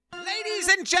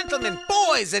Ladies and gentlemen,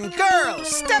 boys and girls,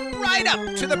 step right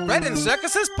up to the Bread and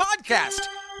Circuses podcast,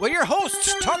 where your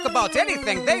hosts talk about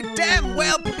anything they damn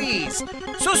well please.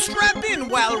 So strap in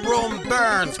while Rome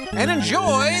burns and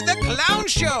enjoy the clown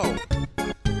show.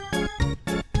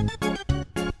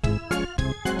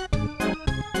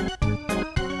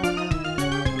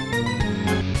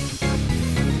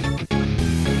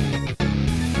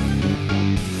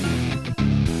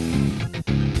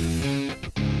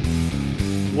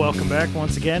 Welcome back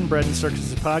once again, Bread and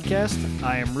Circuses podcast.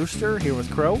 I am Rooster, here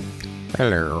with Crow.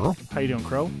 Hello. How you doing,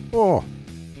 Crow? Oh,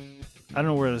 I don't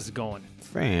know where this is going.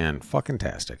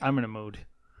 fan-fucking-tastic. I'm in a mood.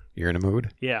 You're in a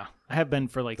mood? Yeah, I have been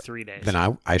for like 3 days. Then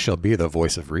I shall be the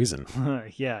voice of reason.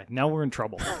 Yeah, now we're in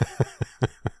trouble.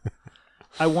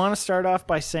 I want to start off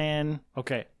by saying,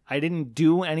 okay, I didn't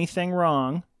do anything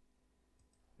wrong.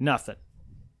 Nothing.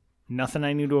 Nothing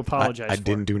I need to apologize for. I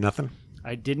didn't do nothing?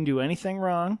 I didn't do anything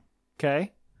wrong,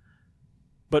 okay?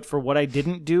 But for what I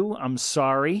didn't do, I'm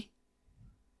sorry.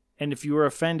 And if you were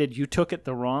offended, you took it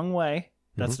the wrong way.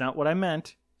 That's not what I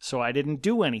meant. So I didn't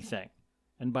do anything.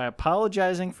 And by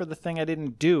apologizing for the thing I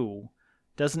didn't do,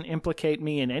 doesn't implicate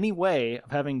me in any way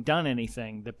of having done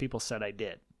anything that people said I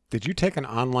did. Did you take an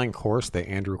online course, the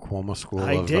Andrew Cuomo School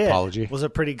I of did. Apology? Was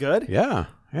it pretty good? Yeah.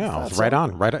 It was right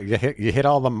on. Right on. You hit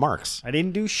all the marks. I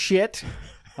didn't do shit.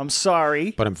 I'm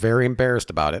sorry. But I'm very embarrassed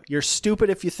about it. You're stupid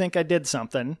if you think I did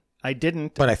something. I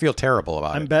didn't. But I feel terrible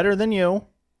about I'm it. better than you.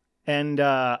 And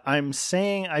I'm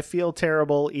saying I feel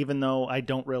terrible even though I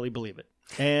don't really believe it.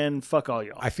 And fuck all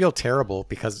y'all. I feel terrible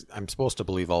because I'm supposed to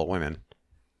believe all women.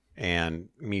 And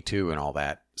Me Too and all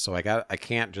that. So I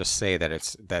can't just say that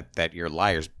it's that you're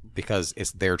liars because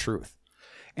it's their truth.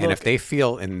 And Look, if they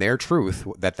feel in their truth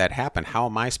that happened, how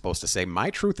am I supposed to say my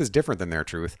truth is different than their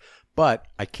truth? But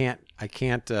I can't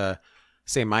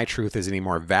say my truth is any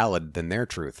more valid than their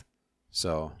truth.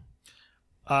 So,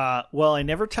 well, I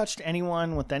never touched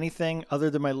anyone with anything other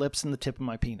than my lips and the tip of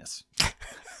my penis.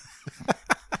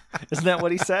 Isn't that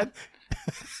what he said?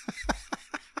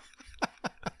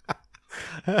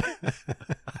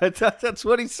 I thought that's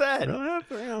what he said.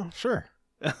 Yeah, sure.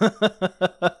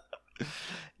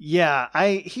 Yeah,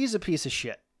 he's a piece of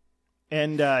shit,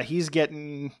 and he's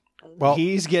getting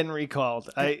recalled.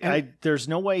 There's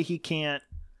no way he can't.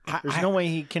 There's no way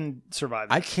he can survive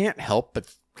this. I can't help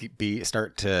but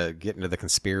start to get into the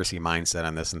conspiracy mindset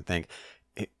on this and think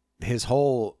his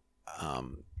whole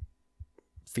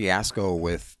fiasco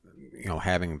with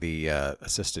having the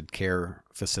assisted care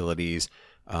facilities.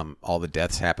 All the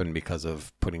deaths happened because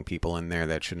of putting people in there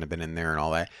that shouldn't have been in there and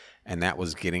all that. And that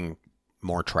was getting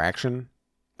more traction.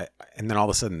 And then all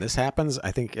of a sudden this happens.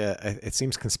 I think it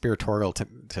seems conspiratorial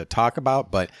to talk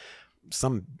about, but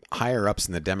some higher ups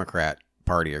in the Democrat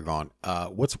Party are going,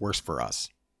 what's worse for us?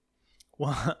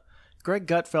 Well, Greg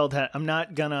Gutfeld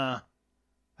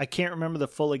I can't remember the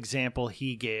full example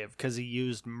he gave because he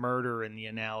used murder in the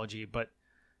analogy, but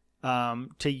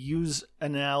to use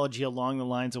an analogy along the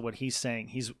lines of what he's saying,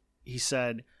 he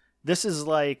said, this is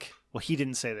like, well, he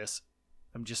didn't say this.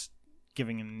 I'm just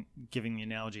giving the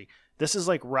analogy. This is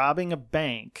like robbing a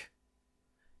bank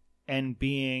and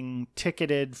being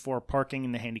ticketed for parking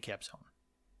in the handicap zone.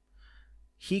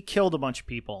 He killed a bunch of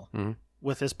people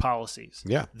with his policies.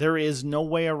 Yeah. There is no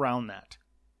way around that.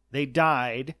 They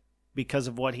died because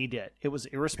of what he did. It was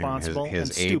irresponsible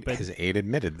and stupid. His aide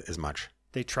admitted as much.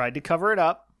 They tried to cover it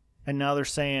up. And now they're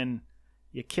saying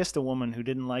you kissed a woman who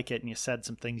didn't like it and you said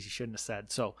some things you shouldn't have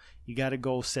said. So you got to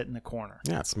go sit in the corner.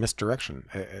 Yeah, it's misdirection.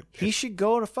 He should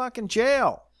go to fucking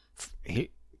jail. They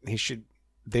should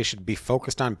be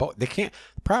focused on both. They can't.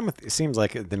 The problem it seems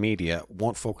like the media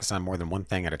won't focus on more than one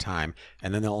thing at a time,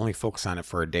 and then they'll only focus on it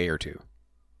for a day or two,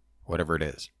 whatever it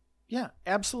is. Yeah,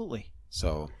 absolutely.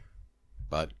 So,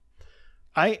 but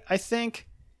I think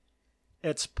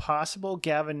it's possible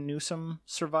Gavin Newsom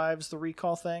survives the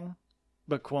recall thing,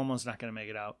 but Cuomo's not going to make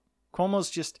it out.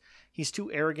 Cuomo's he's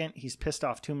too arrogant. He's pissed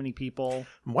off too many people.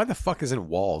 Why the fuck isn't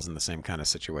Walz in the same kind of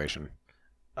situation?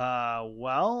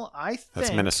 Well, I think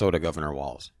that's Minnesota Governor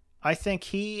Walz. I think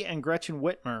he and Gretchen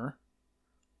Whitmer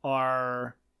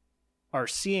are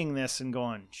seeing this and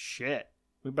going, shit,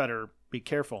 we better be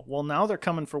careful. Well, now they're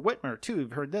coming for Whitmer too.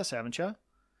 You've heard this, haven't you?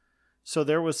 So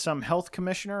there was some health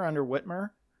commissioner under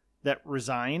Whitmer that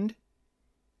resigned,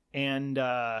 and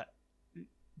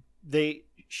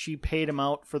she paid him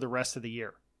out for the rest of the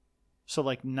year. So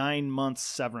like 9 months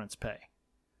severance pay,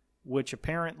 which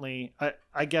apparently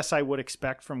I guess I would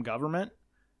expect from government,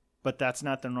 but that's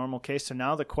not the normal case. So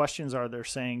now the questions are, they're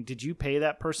saying, did you pay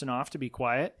that person off to be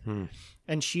quiet?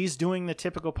 And she's doing the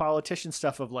typical politician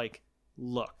stuff of like,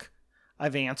 look,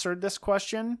 I've answered this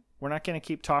question. We're not going to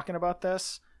keep talking about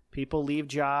this. People leave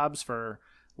jobs for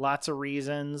lots of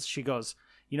reasons. She goes,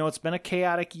 it's been a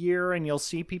chaotic year and you'll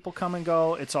see people come and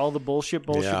go. It's all the bullshit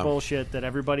that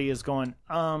everybody is going,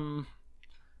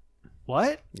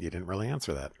 what? You didn't really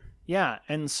answer that. Yeah.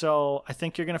 And so I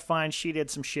think you're going to find she did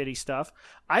some shitty stuff.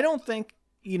 I don't think,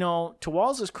 to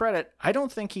Walz's credit, I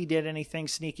don't think he did anything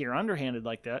sneaky or underhanded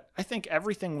like that. I think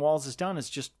everything Walz has done is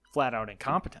just flat out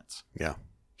incompetence. Yeah.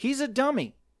 He's a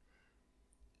dummy.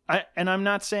 And I'm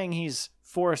not saying he's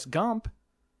Forrest Gump,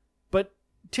 but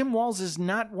Tim Walz is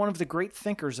not one of the great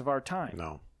thinkers of our time.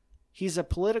 No. He's a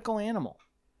political animal,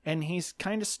 and he's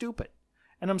kind of stupid.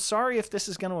 And I'm sorry if this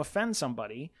is going to offend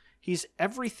somebody. He's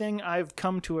everything I've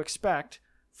come to expect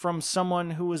from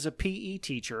someone who was a PE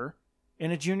teacher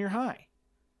in a junior high,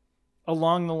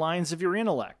 along the lines of your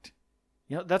intellect.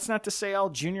 That's not to say all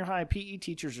junior high PE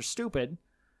teachers are stupid,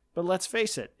 but let's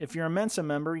face it, if you're a Mensa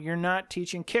member, you're not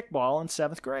teaching kickball in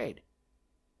 7th grade.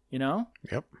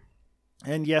 Yep.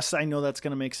 And yes, I know that's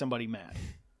going to make somebody mad.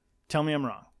 Tell me I'm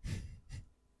wrong.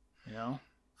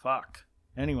 Fuck.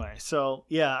 Anyway, so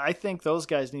yeah, I think those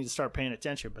guys need to start paying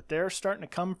attention, but they're starting to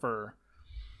come for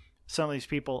some of these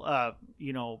people.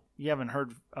 You haven't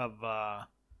heard of,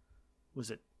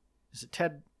 is it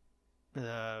Ted,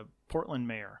 Portland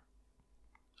mayor?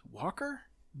 Is it Walker?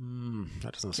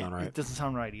 That doesn't sound right. It doesn't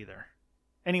sound right either.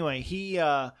 Anyway,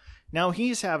 now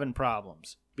he's having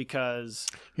problems because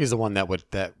he's the one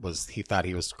he thought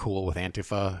he was cool with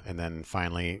Antifa, and then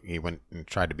finally he went and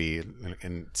tried to be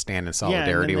and stand in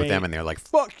solidarity with them, and they're like,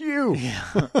 "Fuck you!"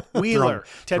 Yeah. Wheeler,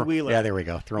 Ted Wheeler. Yeah, there we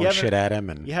go. Throwing shit at him,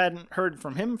 and you hadn't heard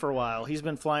from him for a while. He's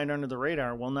been flying under the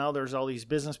radar. Well, now there's all these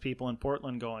business people in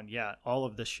Portland going, "Yeah, all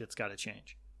of this shit's got to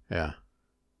change." Yeah.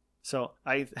 So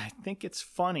I think it's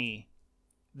funny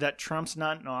that Trump's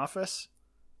not in office,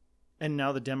 and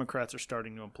now the Democrats are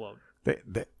starting to implode.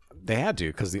 They had to,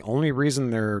 because the only reason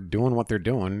they're doing what they're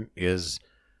doing is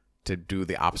to do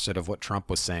the opposite of what Trump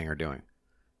was saying or doing.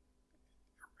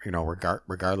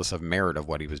 Regardless of merit of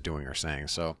what he was doing or saying.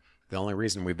 So the only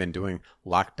reason we've been doing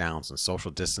lockdowns and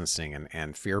social distancing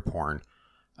and fear porn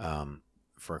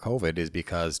for COVID is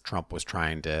because Trump was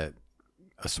trying to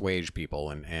assuage people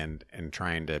and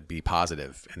trying to be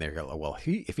positive, and they're like, well,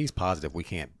 if he's positive, we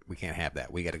can't have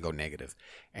that. We got to go negative.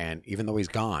 And even though he's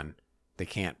gone, they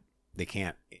can't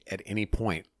at any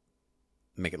point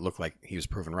make it look like he was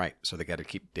proven right. So they got to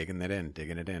keep digging it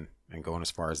in, and going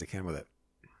as far as they can with it.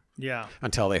 Yeah.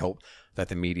 Until they hope that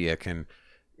the media can,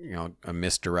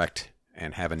 misdirect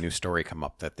and have a new story come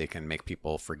up that they can make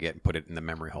people forget and put it in the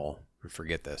memory hole and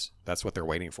forget this. That's what they're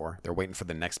waiting for. They're waiting for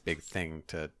the next big thing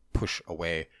to push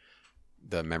away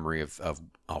the memory of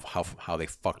how they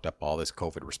fucked up all this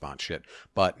COVID response shit.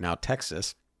 But now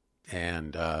Texas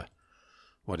and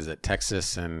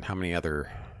Texas and how many other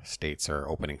states are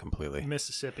opening completely?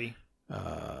 Mississippi.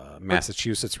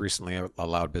 Massachusetts recently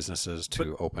allowed businesses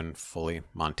to open fully.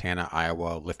 Montana,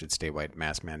 Iowa lifted statewide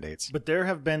mask mandates. But there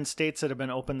have been states that have been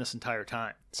open this entire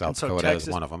time. South Dakota is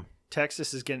one of them.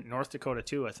 Texas is getting North Dakota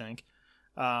too, I think.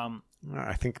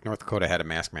 I think North Dakota had a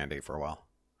mask mandate for a while.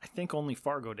 I think only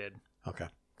Fargo did. Okay,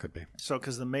 could be. So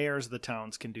because the mayors of the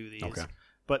towns can do these. Okay.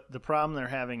 But the problem they're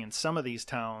having in some of these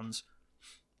towns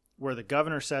where the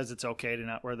governor says it's okay to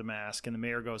not wear the mask and the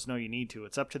mayor goes, no, you need to.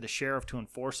 It's up to the sheriff to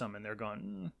enforce them, and they're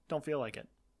going, don't feel like it.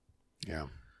 Yeah.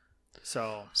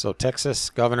 So Texas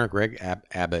Governor Greg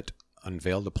Abbott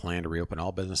unveiled a plan to reopen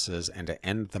all businesses and to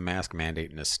end the mask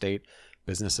mandate in his state.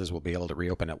 Businesses will be able to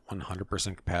reopen at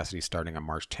 100% capacity starting on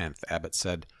March 10th. Abbott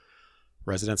said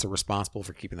residents are responsible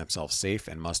for keeping themselves safe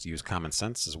and must use common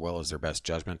sense as well as their best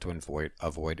judgment to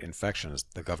avoid infections.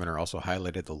 The governor also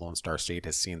highlighted the Lone Star State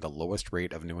has seen the lowest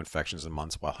rate of new infections in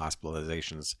months, while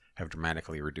hospitalizations have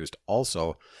dramatically reduced.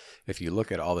 Also, if you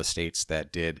look at all the states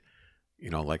that did,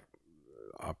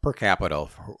 per capita,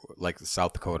 like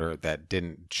South Dakota, that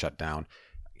didn't shut down,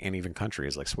 and even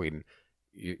countries like Sweden,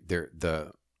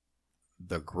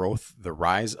 the growth, the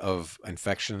rise of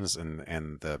infections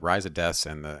and the rise of deaths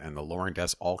and the lowering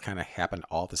deaths all kind of happened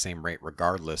all at the same rate,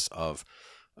 regardless of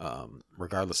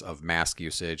mask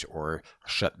usage or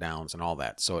shutdowns and all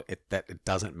that. So it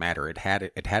doesn't matter. It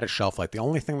had a shelf life. The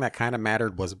only thing that kind of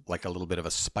mattered was like a little bit of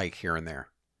a spike here and there.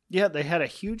 Yeah, they had a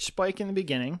huge spike in the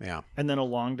beginning. Yeah, and then a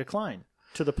long decline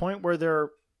to the point where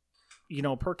they're,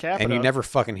 per capita. And you never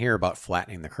fucking hear about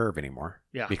flattening the curve anymore.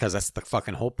 Yeah. Because that's the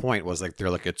fucking whole point, was like, they're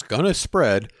like, it's going to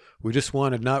spread. We just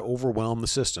want to not overwhelm the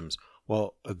systems.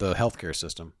 Well, the healthcare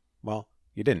system. Well,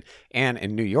 you didn't. And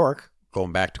in New York,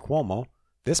 going back to Cuomo,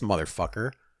 this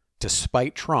motherfucker, to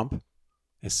spite Trump,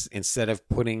 instead of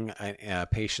putting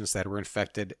patients that were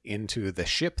infected into the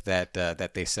ship that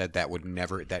they said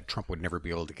that Trump would never be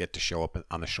able to get to show up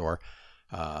on the shore,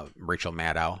 Rachel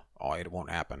Maddow. Oh, it won't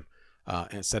happen.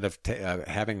 Instead of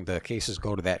having the cases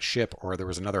go to that ship, or there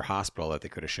was another hospital that they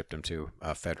could have shipped him to,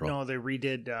 federal. No, they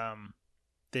redid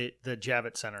the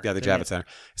Javits Center. Yeah, the Javits Center.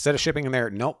 Instead of shipping him there,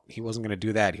 nope, he wasn't going to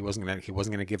do that. He wasn't going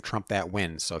to give Trump that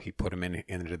win. So he put him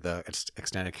into the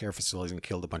extended care facilities and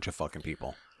killed a bunch of fucking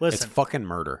people. Listen, it's fucking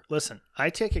murder. Listen, I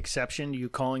take exception to you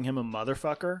calling him a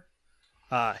motherfucker.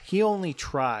 He only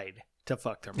tried to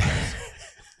fuck their mothers.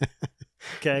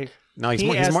 Okay. No,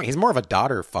 he's more of a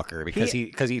daughter fucker because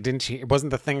it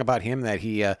wasn't the thing about him that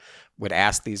he would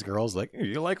ask these girls like, "Do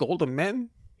you like older men?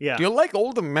 Yeah. Do you like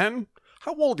older men?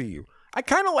 How old are you? I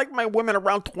kind of like my women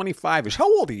around 25ish. How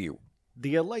old are you? Do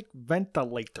you like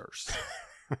ventilators?"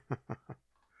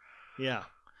 Yeah.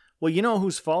 Well, you know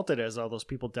whose fault it is? All those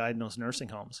people died in those nursing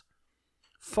homes.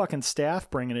 Fucking staff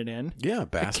bringing it in. Yeah,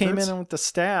 bastards. They came in with the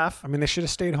staff. I mean, they should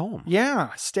have stayed home.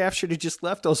 Yeah, staff should have just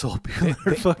left those old people that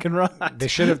are fucking rot. They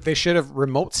should have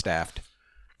remote staffed.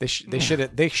 They should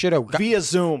have via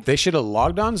Zoom. They should have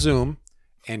logged on Zoom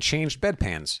and changed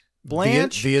bedpans.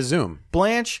 Blanche via Zoom.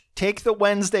 Blanche, take the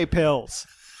Wednesday pills.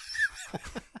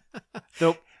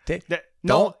 Nope.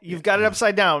 No, you've got it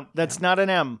upside down. That's not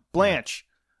an M. Blanche.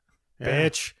 Yeah.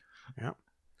 Bitch. Yeah.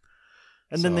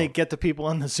 And then they get the people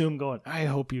on the Zoom going, "I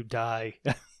hope you die."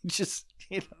 Just,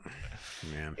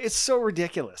 Man. It's so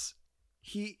ridiculous.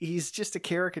 He's just a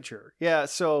caricature. Yeah.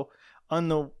 So on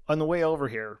the way over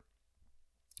here,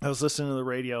 I was listening to the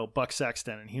radio, Buck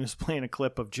Sexton, and he was playing a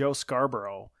clip of Joe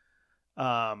Scarborough,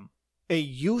 a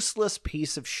useless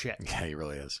piece of shit. Yeah, he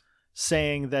really is.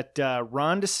 Saying that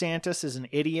Ron DeSantis is an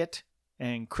idiot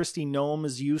and Kristi Noem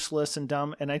is useless and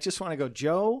dumb. And I just want to go,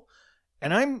 Joe,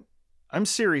 and I'm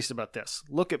serious about this.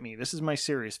 Look at me. This is my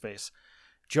serious face.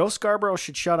 Joe Scarborough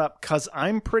should shut up because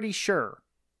I'm pretty sure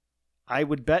I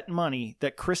would bet money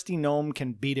that Kristi Noem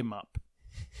can beat him up.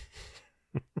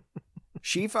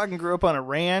 She fucking grew up on a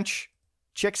ranch,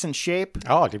 chicks in shape.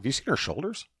 Oh, have you seen her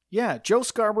shoulders? Yeah, Joe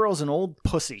Scarborough's an old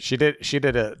pussy. She did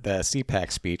the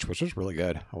CPAC speech, which was really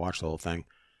good. I watched the whole thing.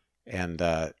 And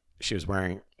she was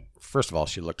wearing, first of all,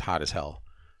 she looked hot as hell.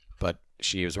 But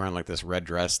she was wearing like this red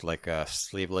dress, like a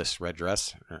sleeveless red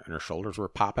dress, and her shoulders were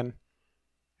popping.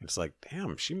 It's like,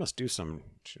 damn, she must do some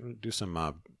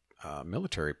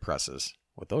military presses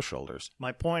with those shoulders.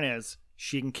 My point is,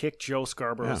 she can kick Joe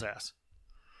Scarborough's ass.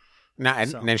 Now,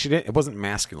 and she didn't. It wasn't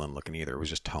masculine looking either. It was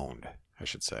just toned, I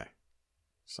should say.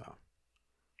 So,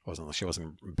 she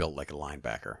wasn't built like a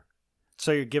linebacker.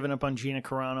 So you're giving up on Gina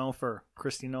Carano for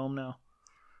Kristi Noem now?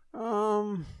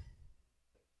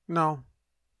 No.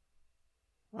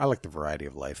 I like the variety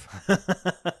of life.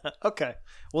 Okay.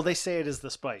 Well, they say it is the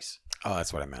spice. Oh,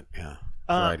 that's what I meant. Yeah.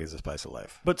 Variety is the spice of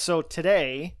life. But so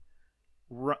today,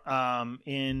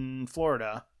 in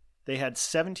Florida, they had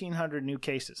 1,700 new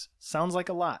cases. Sounds like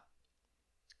a lot.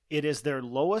 It is their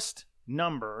lowest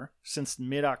number since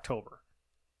mid-October,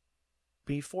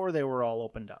 before they were all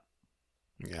opened up.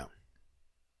 Yeah.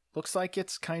 Looks like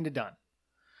it's kind of done.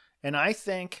 And I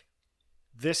think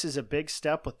this is a big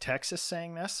step with Texas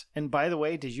saying this. And by the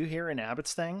way, did you hear in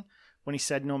Abbott's thing when he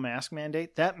said no mask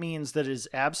mandate? That means that it is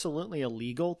absolutely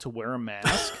illegal to wear a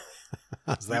mask.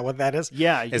 Is that what that is?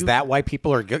 Yeah. Is that why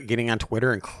people are getting on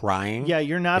Twitter and crying? Yeah,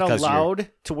 you're not allowed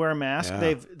to wear a mask.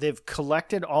 Yeah. They've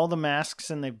collected all the masks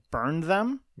and they've burned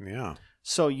them. Yeah.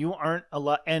 So you aren't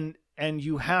allowed, and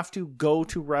you have to go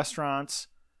to restaurants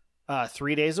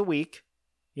 3 days a week,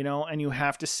 and you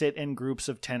have to sit in groups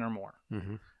of 10 or more.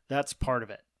 Mm-hmm. That's part of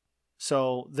it.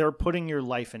 So they're putting your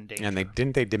life in danger. And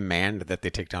they demand that they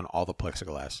take down all the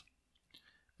plexiglass.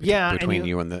 Yeah, between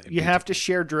you and the you have to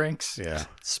share drinks. Yeah,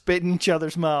 spit in each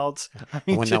other's mouths. I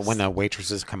mean, when the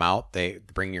waitresses come out, they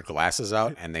bring your glasses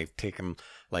out and they take them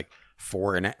like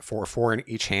four in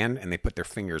each hand, and they put their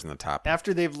fingers in the top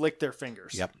after they've licked their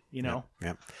fingers. Yep.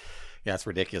 Yep. Yeah, it's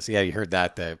ridiculous. Yeah, you heard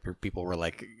that. People were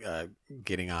like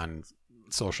getting on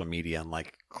social media and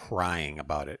like crying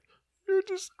about it.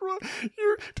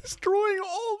 You're destroying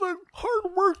all the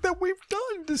hard work that we've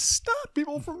done to stop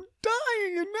people from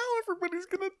dying, and now everybody's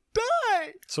gonna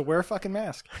die. So wear a fucking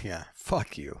mask. Yeah,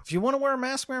 fuck you. If you want to wear a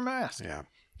mask, wear a mask. Yeah.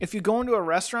 If you go into a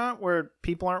restaurant where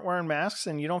people aren't wearing masks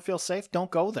and you don't feel safe, don't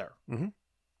go there. Mm-hmm.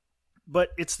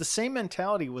 But it's the same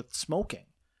mentality with smoking.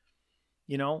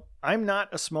 I'm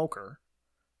not a smoker.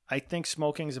 I think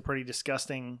smoking is a pretty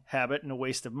disgusting habit and a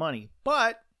waste of money.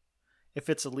 But if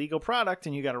it's a legal product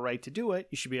and you got a right to do it,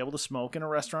 you should be able to smoke in a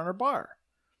restaurant or bar,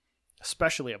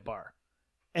 especially a bar.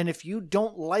 And if you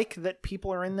don't like that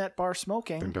people are in that bar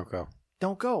smoking, then don't go.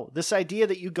 Don't go. This idea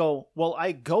that you go, well,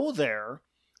 I go there,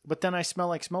 but then I smell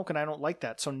like smoke and I don't like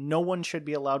that, so no one should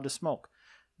be allowed to smoke.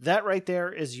 That right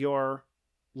there is your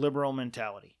liberal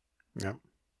mentality. Yep.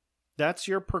 That's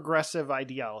your progressive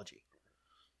ideology.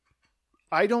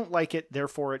 I don't like it,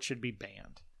 therefore it should be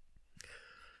banned.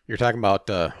 You're talking about,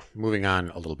 moving on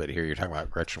a little bit here, you're talking about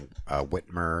Gretchen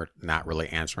Whitmer not really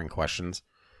answering questions.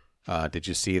 Did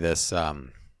you see this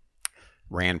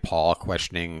Rand Paul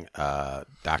questioning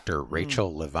Dr.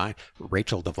 Rachel Levine?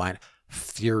 Rachel Devine,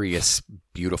 furious,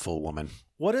 beautiful woman.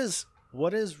 Is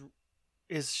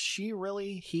he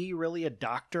really a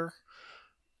doctor?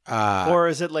 Or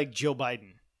is it like Joe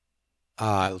Biden?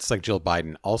 It's like Jill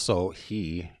Biden. Also,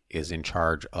 he is in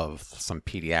charge of some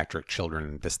pediatric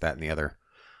children, this, that, and the other.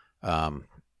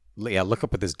 Yeah, look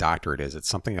up what this doctorate is. It's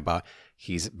something about,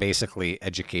 he's basically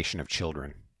education of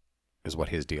children is what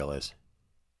his deal is.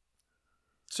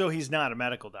 So he's not a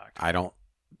medical doctor. I don't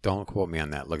quote me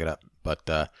on that. Look it up. But,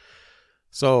 this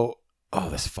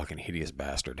fucking hideous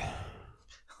bastard.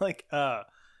 Like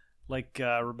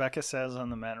Rebecca says on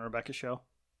the Matt and Rebecca show,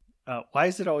 why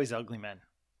is it always ugly men?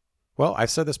 Well,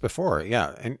 I've said this before,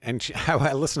 yeah, and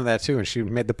I listened to that too, and she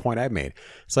made the point I made.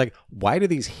 It's like, why do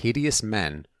these hideous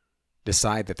men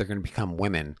decide that they're going to become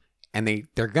women, and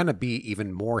they're going to be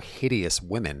even more hideous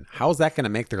women? How is that going to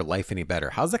make their life any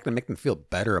better? How is that going to make them feel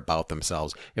better about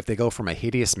themselves if they go from a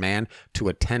hideous man to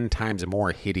a 10 times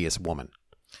more hideous woman?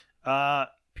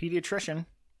 Pediatrician.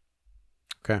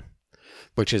 Okay.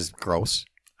 Which is gross.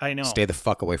 I know. Stay the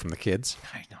fuck away from the kids.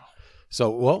 I know. So,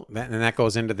 well, that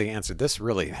goes into the answer. This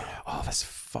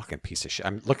fucking piece of shit.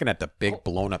 I'm looking at the big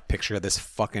blown up picture of this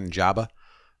fucking Jabba.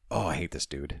 Oh, I hate this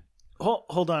dude.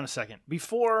 Hold on a second.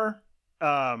 Before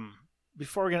I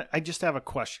just have a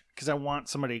question, because I want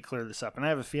somebody to clear this up, and I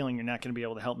have a feeling you're not going to be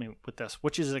able to help me with this,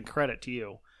 which is a credit to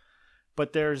you.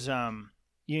 But there's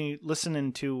you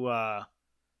listening to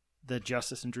the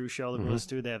Justice and Drew show that we listen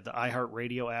to. They have the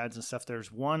iHeartRadio ads and stuff.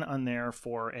 There's one on there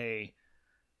for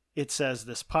it says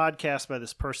this podcast by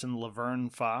this person, Laverne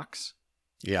Fox.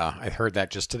 Yeah, I heard that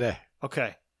just today.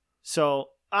 Okay.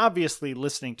 So obviously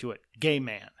listening to it, gay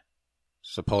man.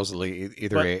 Supposedly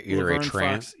either a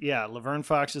trans. Fox, yeah, Laverne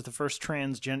Fox is the first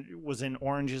transgender, was in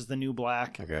Orange is the New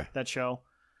Black, okay, that show.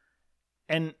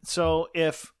 And so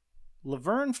if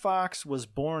Laverne Fox was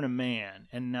born a man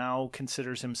and now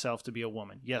considers himself to be a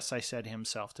woman, yes, I said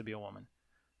himself to be a woman.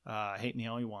 Hate me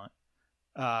all you want.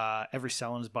 Every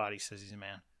cell in his body says he's a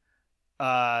man.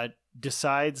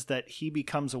 Decides that he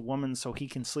becomes a woman so he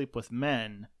can sleep with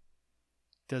men,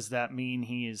 does that mean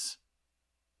he's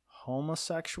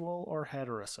homosexual or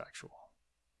heterosexual?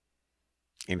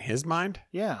 In his mind?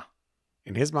 Yeah.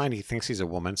 In his mind, he thinks he's a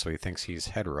woman, so he thinks he's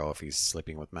hetero if he's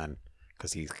sleeping with men,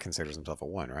 because he considers himself a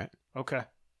woman, right? Okay.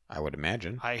 I would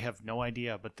imagine. I have no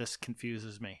idea, but this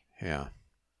confuses me. Yeah.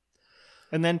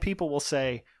 And then people will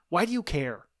say, why do you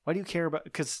care? Why do you care about?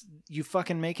 Because you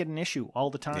fucking make it an issue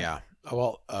all the time. Yeah.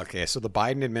 Well, okay. So the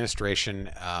Biden administration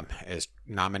has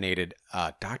nominated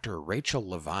Dr. Rachel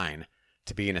Levine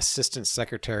to be an assistant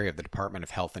secretary of the Department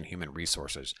of Health and Human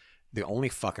Resources. The only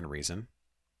fucking reason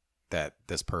that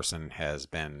this person has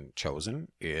been chosen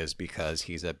is because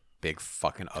he's a big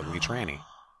fucking ugly tranny.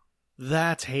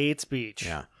 That's hate speech.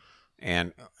 Yeah.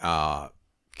 And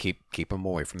keep him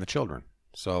away from the children.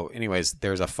 So anyways,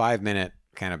 there's a 5-minute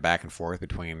kind of back and forth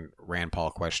between Rand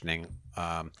Paul questioning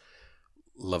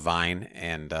Levine,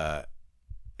 and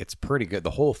it's pretty good.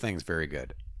 The whole thing's very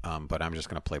good, but I'm just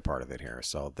going to play part of it here.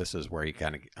 So this is where he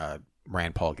kind of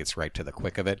Rand Paul gets right to the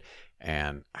quick of it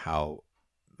and how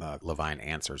Levine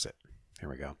answers it. Here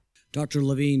we go. Dr.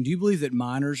 Levine, do you believe that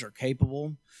minors are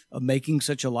capable of making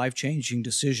such a life-changing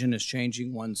decision as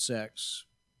changing one's sex?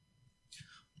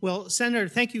 Well, Senator,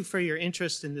 thank you for your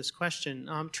interest in this question.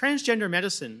 Transgender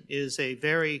medicine is a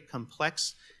very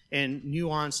complex and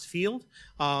nuanced field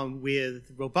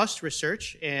with robust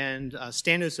research and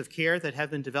standards of care that have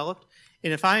been developed.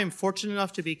 And if I am fortunate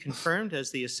enough to be confirmed as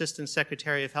the Assistant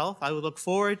Secretary of Health, I would look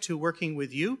forward to working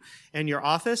with you and your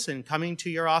office and coming to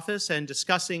your office and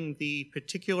discussing the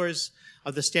particulars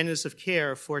of the standards of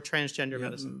care for transgender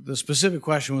medicine. The specific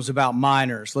question was about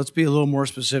minors. Let's be a little more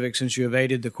specific since you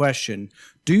evaded the question.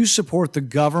 Do you support the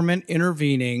government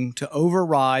intervening to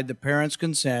override the parent's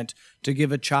consent to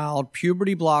give a child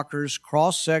puberty blockers,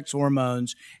 cross-sex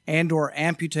hormones, and/or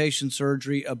amputation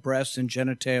surgery of breasts and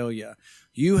genitalia?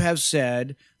 You have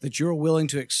said that you're willing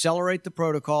to accelerate the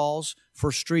protocols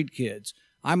for street kids.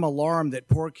 I'm alarmed that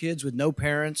poor kids with no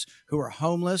parents who are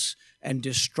homeless and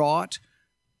distraught,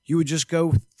 you would just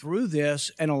go through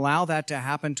this and allow that to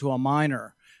happen to a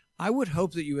minor. I would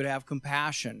hope that you would have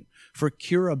compassion for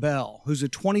Kira Bell, who's a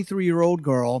 23-year-old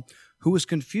girl who was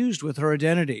confused with her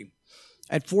identity.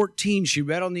 At 14, she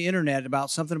read on the internet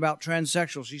about something about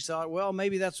transsexual. She thought, well,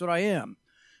 maybe that's what I am.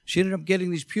 She ended up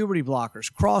getting these puberty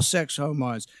blockers, cross-sex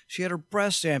hormones. She had her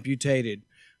breasts amputated.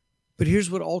 But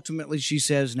here's what ultimately she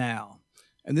says now.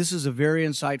 And this is a very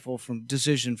insightful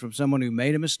decision from someone who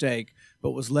made a mistake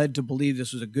but was led to believe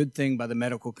this was a good thing by the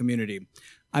medical community.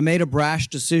 I made a brash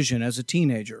decision as a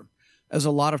teenager, as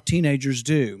a lot of teenagers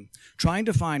do, trying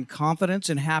to find confidence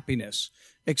and happiness,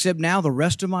 except now the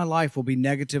rest of my life will be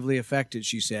negatively affected,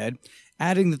 she said,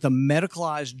 adding that the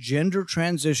medicalized gender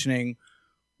transitioning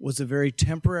was a very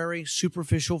temporary,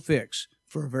 superficial fix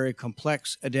for a very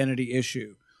complex identity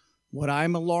issue. What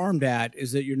I'm alarmed at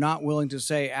is that you're not willing to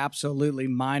say absolutely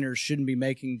minors shouldn't be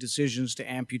making decisions to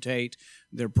amputate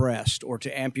their breast or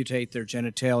to amputate their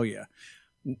genitalia.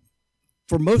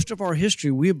 For most of our history,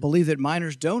 we believe that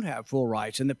minors don't have full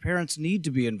rights and the parents need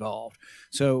to be involved.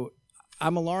 So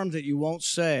I'm alarmed that you won't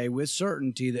say with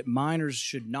certainty that minors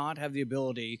should not have the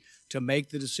ability to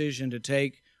make the decision to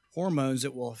take hormones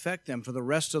that will affect them for the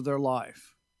rest of their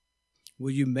life.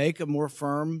 Will you make a more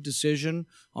firm decision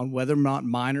on whether or not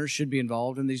minors should be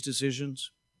involved in these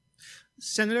decisions?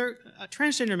 Senator,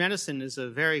 transgender medicine is a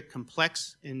very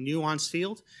complex and nuanced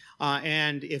field,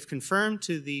 and if confirmed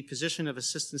to the position of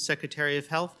Assistant Secretary of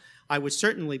Health, I would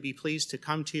certainly be pleased to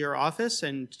come to your office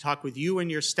and talk with you and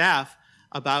your staff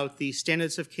about the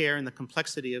standards of care and the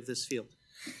complexity of this field.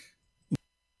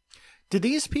 Do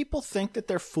these people think that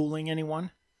they're fooling anyone?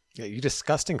 Yeah, you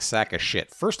disgusting sack of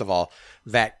shit. First of all,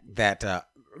 that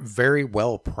very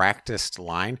well practiced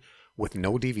line with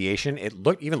no deviation.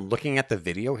 Even looking at the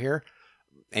video here,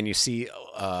 and you see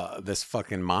this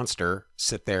fucking monster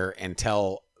sit there and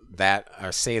tell that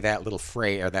or say that little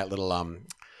phrase or that little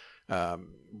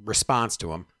response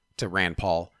to Rand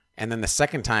Paul, and then the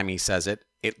second time he says it,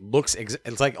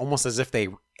 it's like almost as if they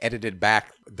edited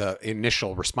back the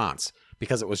initial response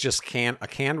because it was just a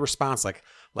canned response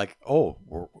like, oh,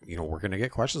 we're going to get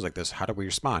questions like this. How do we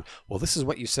respond? Well, this is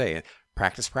what you say.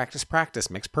 Practice, practice, practice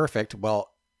makes perfect.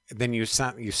 Well, then you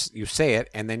say it,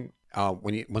 and then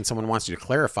when someone wants you to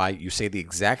clarify, you say the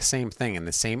exact same thing in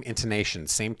the same intonation,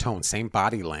 same tone, same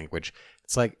body language.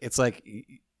 It's like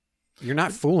you're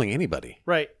not fooling anybody.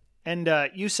 Right. And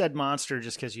you said monster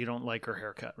just because you don't like her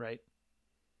haircut, right?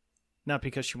 Not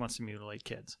because she wants to mutilate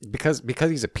kids. Because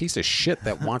he's a piece of shit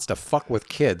that wants to fuck with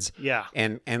kids. Yeah.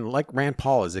 And like Rand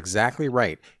Paul is exactly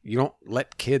right. You don't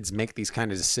let kids make these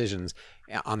kind of decisions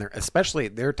on their, especially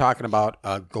they're talking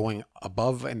about going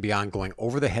above and beyond, going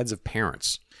over the heads of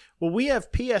parents. Well, we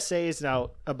have PSAs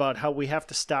now about how we have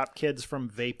to stop kids from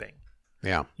vaping.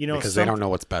 Yeah. Because they don't know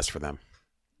what's best for them.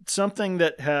 Something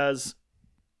that has,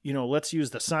 let's use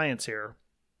the science here,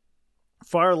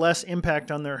 far less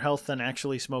impact on their health than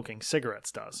actually smoking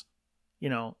cigarettes does.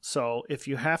 So if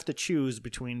you have to choose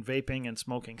between vaping and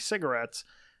smoking cigarettes,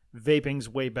 vaping's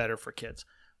way better for kids.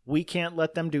 We can't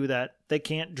let them do that. They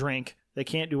can't drink. They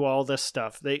can't do all this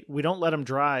stuff. We don't let them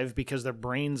drive because their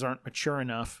brains aren't mature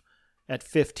enough at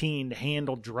 15 to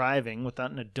handle driving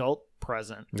without an adult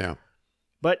present. Yeah.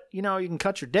 But, you can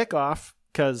cut your dick off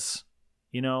because,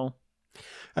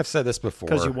 I've said this before.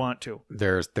 Because you want to.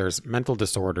 There's mental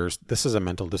disorders. This is a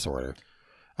mental disorder.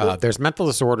 There's mental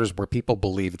disorders where people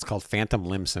believe it's called phantom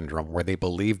limb syndrome, where they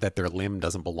believe that their limb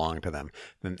doesn't belong to them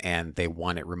and they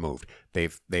want it removed. They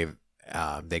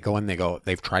go and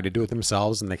they've tried to do it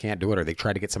themselves and they can't do it, or they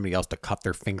try to get somebody else to cut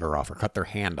their finger off or cut their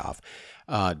hand off.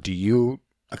 Do you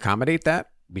accommodate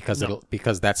that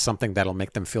because that's something that'll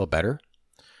make them feel better?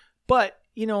 But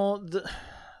the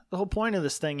whole point of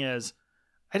this thing is,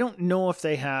 I don't know if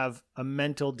they have a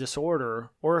mental disorder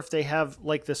or if they have,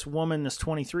 like this woman, this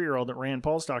 23-year-old that Rand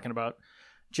Paul's talking about,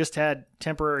 just had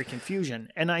temporary confusion.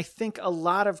 And I think a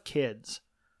lot of kids,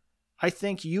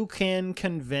 you can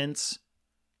convince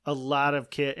a lot of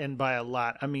kids, and by a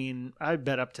lot, I mean, I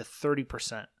bet up to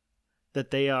 30%,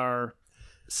 that they are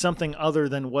something other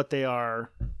than what they are,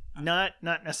 not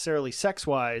necessarily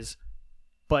sex-wise,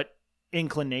 but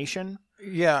inclination.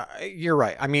 Yeah, you're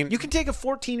right. I mean, you can take a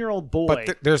 14-year-old boy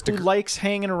who likes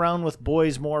hanging around with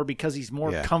boys more because he's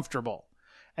more comfortable,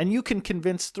 and you can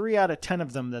convince 3 out of 10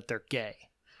 of them that they're gay.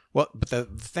 Well, but the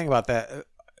thing about that,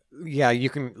 you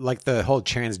can, like the whole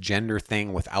transgender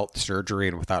thing without surgery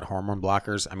and without hormone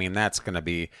blockers. I mean, that's going to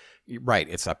be right.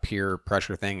 It's a peer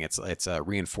pressure thing. It's a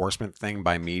reinforcement thing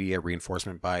by media,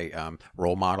 reinforcement by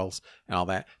role models and all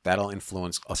that. That'll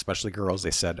influence, especially girls.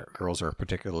 They said girls are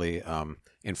particularly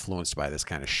influenced by this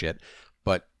kind of shit.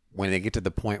 But when they get to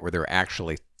the point where they're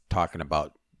actually talking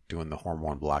about doing the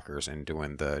hormone blockers and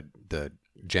doing the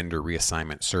gender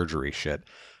reassignment surgery shit,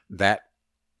 that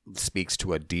speaks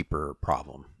to a deeper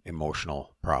problem,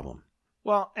 emotional problem.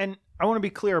 Well, and I want to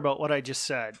be clear about what I just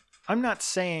said. I'm not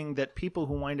saying that people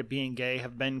who wind up being gay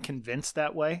have been convinced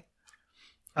that way.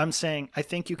 I'm saying I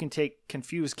think you can take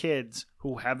confused kids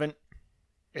who haven't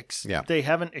Yeah. they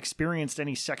haven't experienced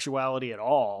any sexuality at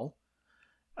all.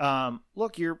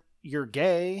 Look, you're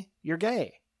gay. You're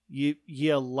gay. You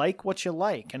like what you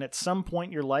like, and at some point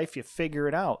in your life, you figure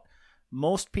it out.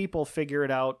 Most people figure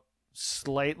it out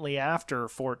slightly after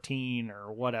 14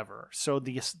 or whatever. So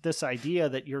this idea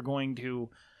that you're going to,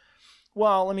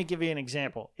 well, let me give you an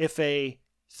example. If a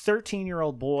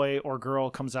 13-year-old boy or girl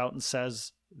comes out and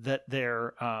says that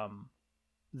they're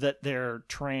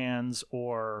trans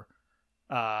or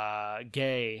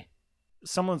gay,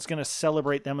 someone's going to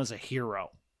celebrate them as a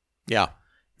hero. Yeah.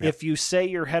 Yeah. If you say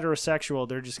you're heterosexual,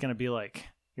 they're just going to be like,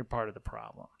 you're part of the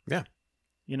problem. Yeah.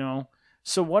 You know?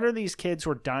 So what are these kids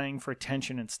who are dying for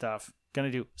attention and stuff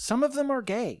going to do? Some of them are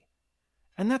gay,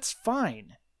 and that's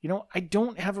fine. You know, I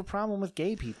don't have a problem with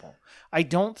gay people. I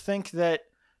don't think that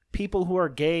people who are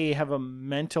gay have a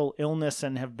mental illness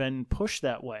and have been pushed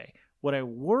that way. What I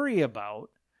worry about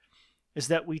is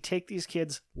that we take these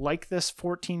kids like this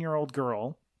 14-year-old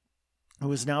girl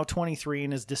who is now 23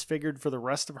 and is disfigured for the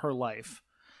rest of her life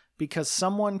because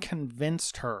someone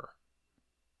convinced her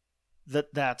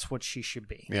that that's what she should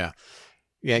be. Yeah.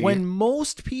 Yeah. When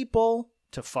most people,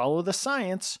 to follow the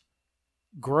science,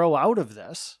 grow out of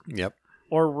this Yep.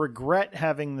 or regret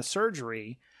having the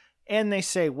surgery, and they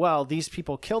say, well, these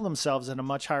people kill themselves at a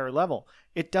much higher level.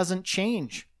 It doesn't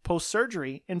change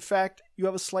post-surgery. In fact, you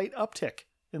have a slight uptick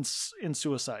in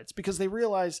suicides because they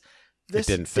realize this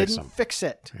didn't fix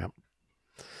it. Yep.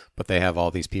 But they have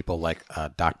all these people like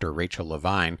Dr. Rachel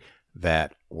Levine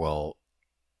that will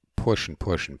push and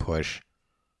push and push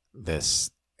this,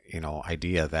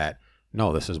 idea that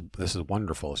no, this is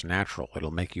wonderful. It's natural.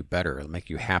 It'll make you better. It'll make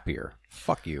you happier.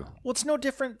 Fuck you. Well, it's no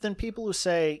different than people who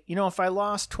say, if I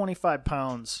lost 25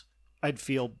 pounds, I'd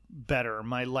feel better.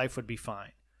 My life would be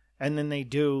fine. And then they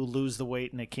do lose the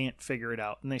weight and they can't figure it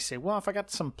out. And they say, well, if I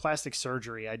got some plastic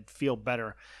surgery, I'd feel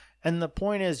better. And the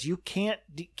point is, you can't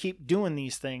keep doing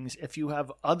these things if you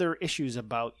have other issues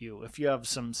about you, if you have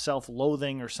some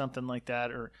self-loathing or something like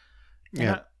that.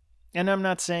 And I'm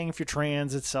not saying if you're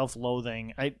trans, it's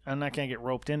self-loathing. I'm not going to get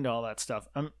roped into all that stuff.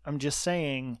 I'm just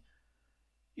saying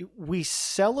we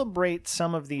celebrate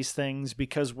some of these things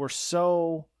because we're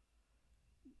so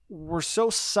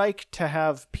psyched to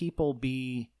have people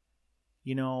be,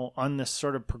 on this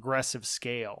sort of progressive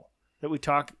scale that we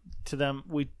talk to them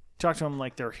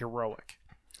like they're heroic.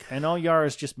 And all you are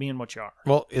is just being what you are.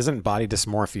 Well, isn't body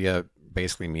dysmorphia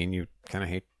basically mean you kind of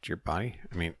hate your body?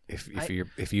 I mean,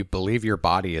 if you believe your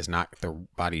body is not the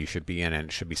body you should be in and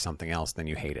it should be something else, then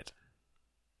you hate it.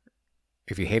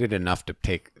 If you hate it enough to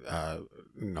take,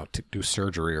 to do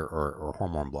surgery or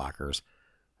hormone blockers,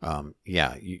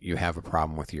 you have a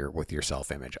problem with your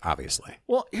self-image, obviously.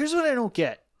 Well, here's what I don't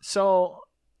get. So,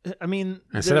 I mean,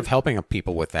 instead of helping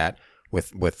people with that, with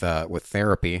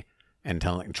therapy and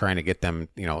trying to get them,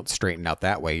 straightened out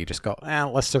that way, you just go,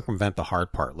 let's circumvent the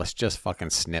hard part. Let's just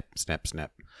fucking snip.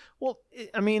 Well,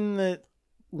 I mean,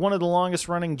 one of the longest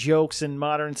running jokes in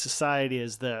modern society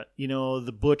is the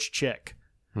butch chick.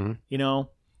 Mm-hmm.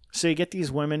 So you get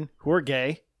these women who are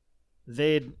gay.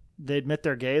 They admit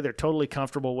they're gay. They're totally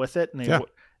comfortable with it, and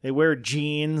they wear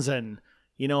jeans and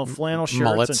flannel shirts.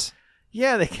 Mullets. And,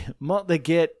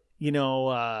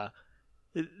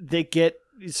 they get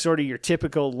sort of your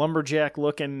typical lumberjack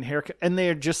looking haircut, and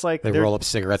they're just like they roll up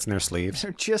cigarettes in their sleeves.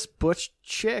 They're just butch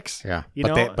chicks. Yeah,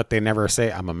 but they never say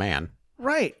I'm a man.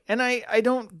 Right, and I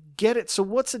don't get it. So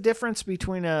what's the difference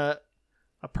between a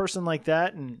person like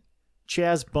that and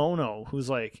Chaz Bono, who's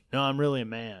like, no, I'm really a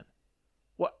man?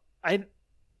 What I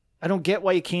don't get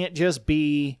why you can't just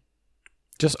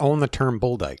own the term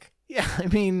bull dyke. Yeah, I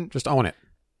mean, just own it.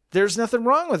 There's nothing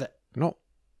wrong with it. No.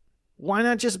 Why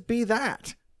not just be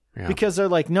that? Yeah. Because they're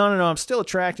like, no, I'm still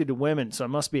attracted to women, so I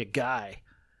must be a guy.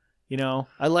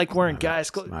 I like wearing guys'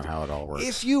 clothes. That's not how it all works.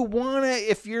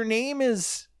 If your name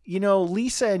is,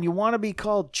 Lisa, and you want to be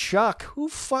called Chuck, who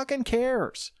fucking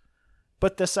cares?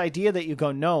 But this idea that you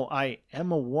go, no, I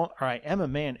am a woman, or I am a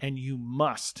man, and you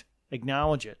must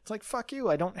acknowledge it. It's like, fuck you,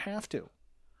 I don't have to.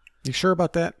 You sure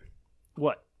about that?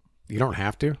 What? You don't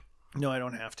have to? No, I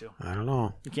don't have to. I don't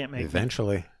know. You can't make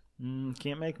Eventually. me.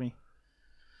 Can't make me.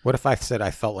 What if I said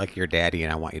I felt like your daddy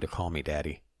and I want you to call me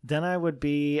daddy? Then I would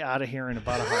be out of here in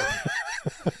about a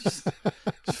heartbeat. Just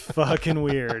fucking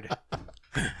weird.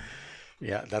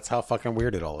 Yeah, that's how fucking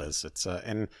weird it all is. It's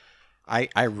and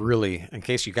I really, in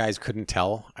case you guys couldn't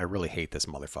tell, I really hate this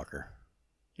motherfucker.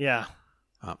 Yeah.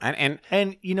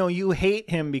 And you hate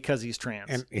him because he's trans.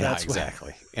 And that's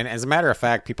exactly. And as a matter of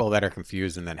fact, people that are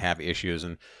confused and that have issues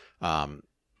and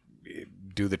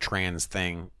do the trans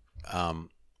thing,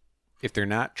 if they're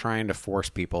not trying to force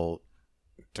people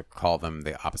to call them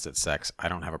the opposite sex, I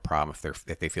don't have a problem if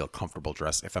they feel comfortable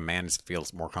if a man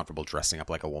feels more comfortable dressing up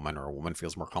like a woman, or a woman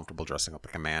feels more comfortable dressing up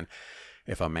like a man.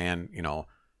 If a man,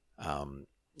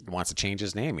 wants to change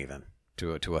his name even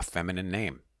to a feminine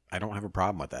name, I don't have a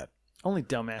problem with that. Only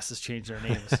dumbasses change their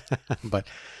names.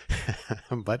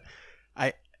 but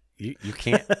you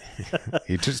can't.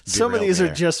 You just some of these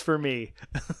are just for me.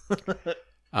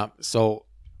 So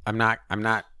I'm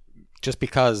not. Just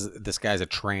because this guy's a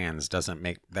trans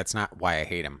that's not why I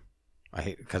hate him. I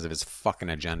hate because of his fucking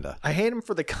agenda. I hate him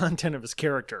for the content of his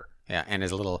character. Yeah, and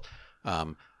his little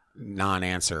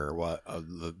non-answer,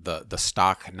 the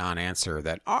stock non-answer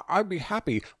that I'd be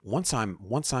happy once I'm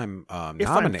nominated. If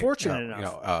I'm fortunate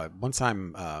enough. Once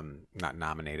I'm not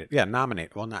nominated. Yeah,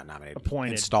 nominated. Well, not nominated.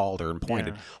 Appointed. Installed or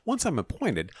appointed. Yeah. Once I'm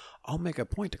appointed, I'll make a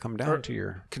point to come down to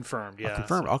your... Confirmed, yeah.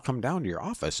 I'll come down to your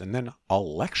office, and then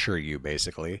I'll lecture you,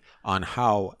 basically, on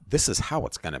how this is how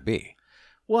it's going to be.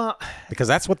 Well... Because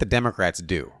that's what the Democrats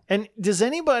do. And does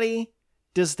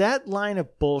that line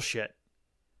of bullshit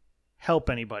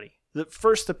help anybody?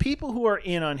 The people who are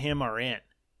in on him are in,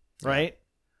 right? Yeah.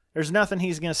 There's nothing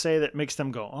he's going to say that makes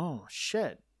them go, oh,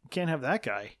 shit, you can't have that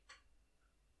guy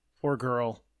or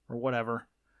girl or whatever.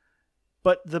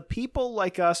 But the people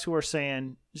like us who are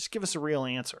saying, just give us a real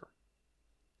answer,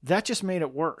 that just made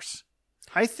it worse.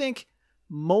 I think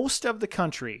most of the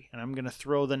country, and I'm going to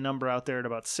throw the number out there at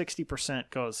about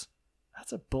 60%, goes,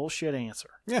 that's a bullshit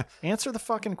answer. Yeah. Answer the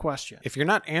fucking question. If you're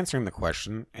not answering the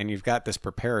question and you've got this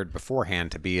prepared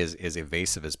beforehand to be as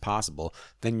evasive as possible,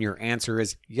 then your answer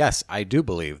is, yes, I do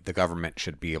believe the government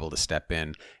should be able to step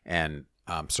in and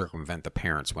circumvent the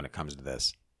parents when it comes to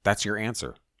this. That's your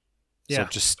answer. Yeah. So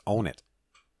just own it.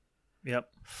 Yep.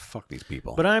 Fuck these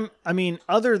people. But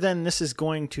other than this is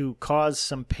going to cause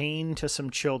some pain to some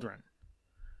children,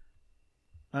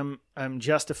 I'm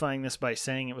justifying this by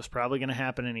saying it was probably going to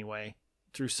happen anyway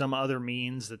through some other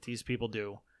means that these people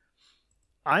do.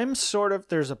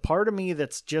 There's a part of me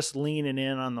that's just leaning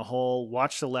in on the whole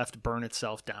watch the left burn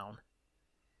itself down,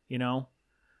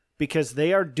 because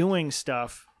they are doing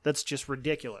stuff that's just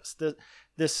ridiculous.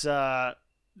 This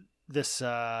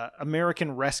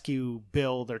American Rescue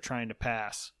bill they're trying to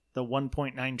pass, the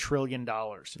 $1.9 trillion.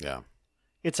 Yeah.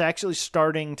 It's actually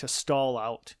starting to stall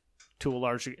out to a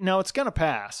large degree. Now, it's going to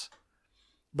pass,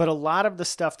 but a lot of the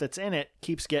stuff that's in it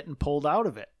keeps getting pulled out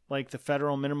of it. Like the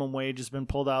federal minimum wage has been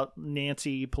pulled out.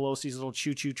 Nancy Pelosi's little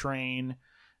choo-choo train.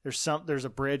 There's a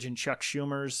bridge in Chuck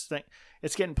Schumer's thing.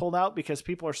 It's getting pulled out because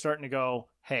people are starting to go,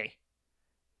 hey,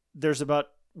 there's about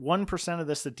 1% of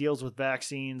this that deals with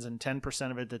vaccines and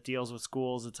 10% of it that deals with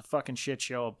schools. It's a fucking shit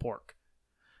show of pork.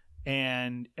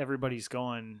 And everybody's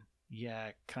going, yeah,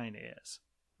 it kind of is.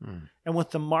 And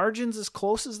with the margins as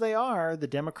close as they are, the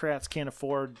Democrats can't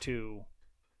afford to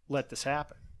let this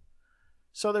happen.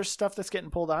 So there's stuff that's getting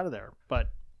pulled out of there.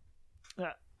 But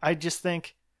I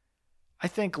think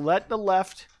let the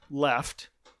left,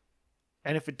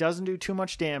 and if it doesn't do too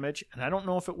much damage, and I don't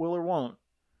know if it will or won't,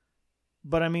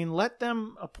 but let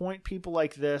them appoint people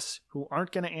like this who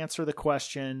aren't going to answer the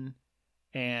question,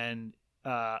 and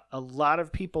a lot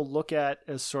of people look at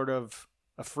as sort of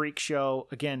a freak show,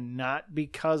 again, not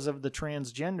because of the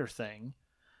transgender thing,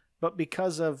 but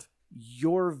because of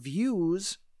your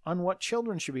views on what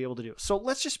children should be able to do. So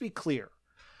let's just be clear.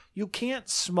 You can't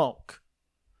smoke.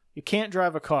 You can't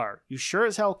drive a car. You sure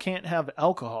as hell can't have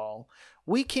alcohol.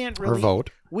 We can't really... Or vote.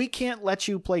 We can't let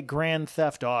you play Grand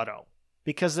Theft Auto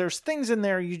because there's things in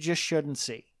there you just shouldn't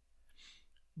see.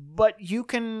 But you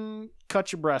can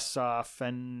cut your breasts off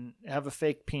and have a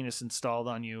fake penis installed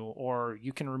on you, or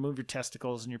you can remove your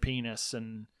testicles and your penis,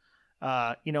 and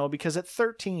because at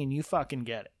 13 you fucking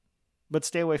get it. But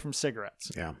stay away from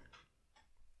cigarettes. Yeah.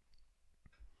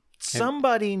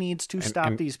 Somebody needs to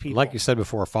stop these people. Like you said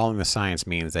before, following the science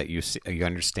means that you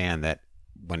understand that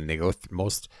when they go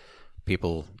most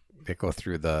people that go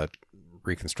through the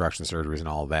reconstruction surgeries and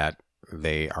all that,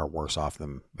 they are worse off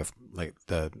than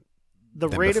the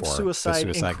rate of suicide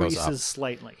increases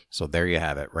slightly. So there you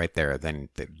have it right there. Then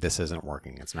this isn't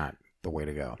working. It's not the way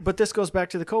to go. But this goes back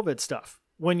to the COVID stuff.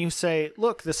 When you say,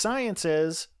 look, the science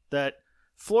is that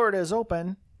Florida is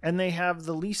open and they have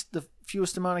the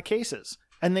fewest amount of cases.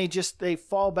 And they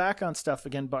fall back on stuff.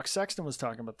 Again, Buck Sexton was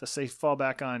talking about this.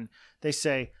 They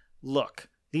say, look,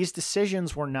 these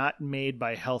decisions were not made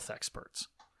by health experts.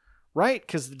 Right?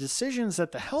 Because the decisions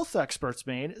that the health experts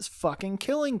made is fucking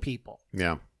killing people.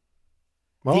 Yeah.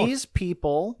 Well, these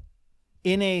people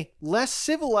in a less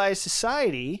civilized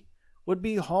society would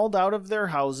be hauled out of their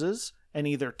houses and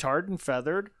either tarred and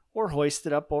feathered or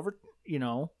hoisted up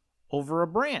over a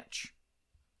branch.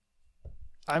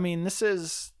 I mean, this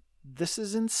is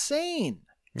insane.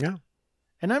 Yeah.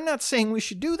 And I'm not saying we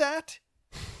should do that.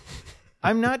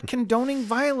 I'm not condoning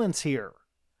violence here.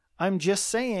 I'm just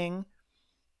saying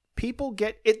people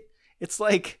get it. It's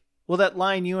like, well, that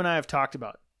line you and I have talked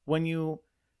about. When you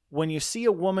see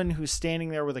a woman who's standing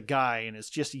there with a guy and is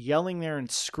just yelling there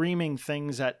and screaming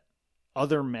things at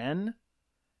other men.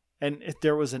 And if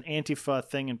there was an Antifa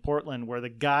thing in Portland where the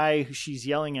guy who she's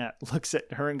yelling at looks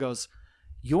at her and goes,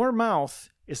 your mouth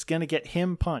is going to get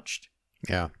him punched.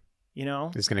 Yeah. You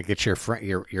know? It's going to get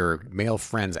your male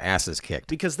friend's asses kicked.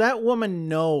 Because that woman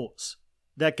knows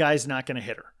that guy's not going to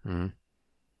hit her.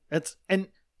 Mm-hmm. And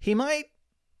he might,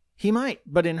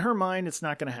 but in her mind, it's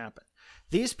not going to happen.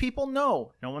 These people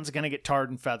know no one's going to get tarred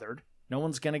and feathered. No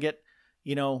one's going to get,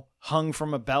 hung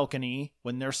from a balcony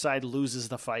when their side loses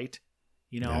the fight,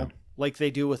 like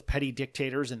they do with petty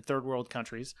dictators in third world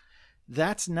countries.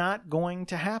 That's not going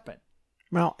to happen.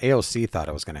 Well, AOC thought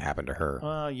it was going to happen to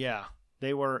her. Yeah.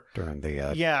 They were. During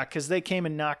the. Yeah, because they came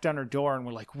and knocked on her door and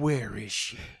were like, where is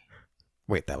she?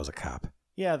 Wait, that was a cop.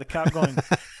 Yeah, the cop going,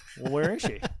 well, where is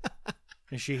she?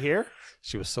 Is she here?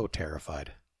 She was so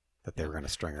terrified that they were going to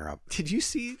string her up. Did you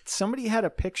see somebody had a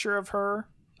picture of her?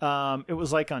 It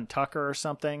was like on Tucker or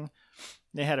something.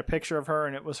 They had a picture of her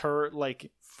and it was her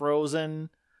like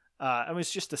frozen. It was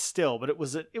just a still, but it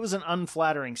was an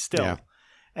unflattering still. Yeah.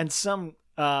 And some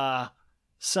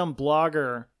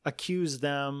blogger accused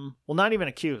them. Well, not even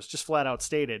accused, just flat out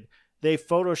stated they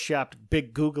photoshopped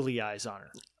big googly eyes on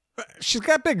her. She's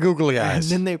got big googly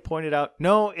eyes. And then they pointed out,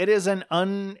 no, it is an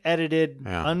unedited,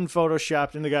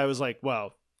 unphotoshopped. And the guy was like,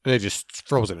 wow. They just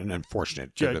frozen and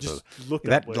unfortunate. Yeah, just look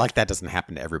that like that doesn't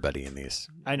happen to everybody in these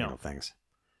I know. Things.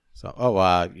 So,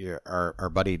 our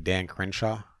buddy Dan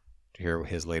Crenshaw, to hear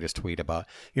his latest tweet about,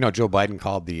 Joe Biden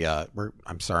called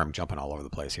I'm sorry, I'm jumping all over the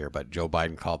place here, but Joe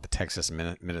Biden called the Texas,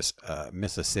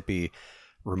 Mississippi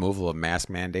removal of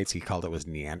mask mandates. He called it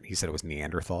he said it was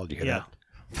Neanderthal. Did you hear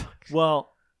that? Well,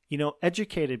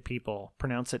 educated people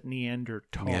pronounce it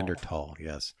Neanderthal. Neanderthal,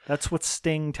 yes. That's what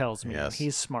Sting tells me. Yes.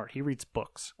 He's smart. He reads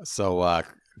books. So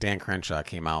Dan Crenshaw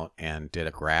came out and did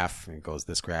a graph. And goes,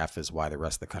 this graph is why the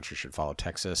rest of the country should follow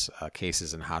Texas.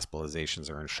 Cases and hospitalizations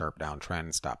are in sharp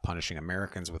downtrend. Stop punishing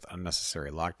Americans with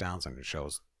unnecessary lockdowns. And it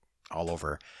shows all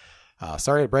over.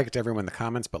 Sorry to break it to everyone in the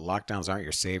comments, but lockdowns aren't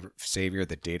your savior.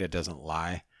 The data doesn't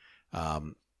lie.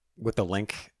 With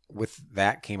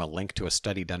that came a link to a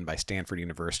study done by Stanford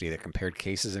University that compared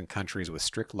cases in countries with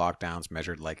strict lockdowns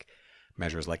measures like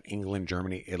England,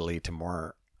 Germany, Italy to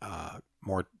more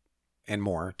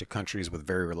to countries with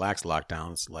very relaxed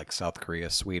lockdowns like South Korea,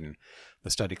 Sweden. The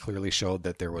study clearly showed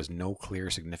that there was no clear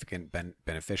significant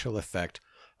beneficial effect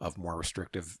of more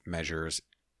restrictive measures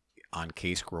on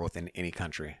case growth in any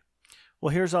country.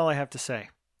 Well, here's all I have to say.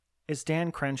 Is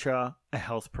Dan Crenshaw a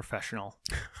health professional?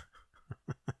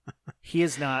 He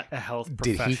is not a health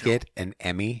professional. Did he get an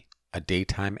Emmy, a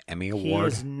daytime Emmy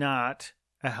award? He is not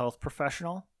a health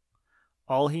professional.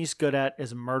 All he's good at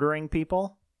is murdering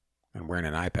people. And wearing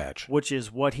an eye patch. Which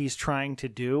is what he's trying to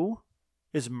do,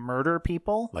 is murder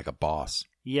people. Like a boss.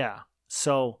 Yeah.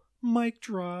 So, mic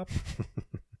drop.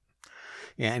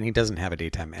 Yeah, and he doesn't have a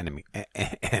daytime enema.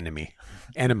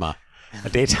 A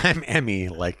daytime Emmy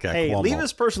like hey, Cuomo. Leave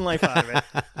his personal life out of it.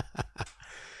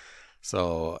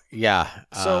 So yeah.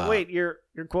 So wait, you're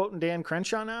quoting Dan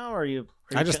Crenshaw now, or are you?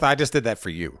 I just did that for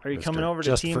you. Are you Rooster. coming over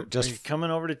to are you coming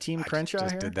over to Team Crenshaw I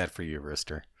just here? did that for you,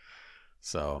 Rooster.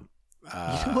 So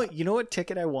you know what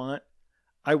ticket I want?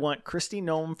 I want Kristi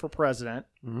Noem for president.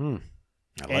 I like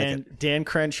and it. Dan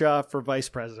Crenshaw for vice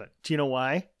president. Do you know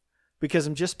why? Because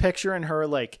I'm just picturing her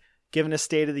like giving a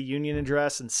State of the Union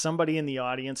address and somebody in the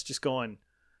audience just going,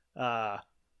 oh,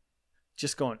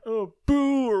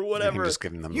 boo, or whatever. Just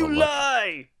giving them you the look.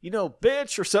 lie,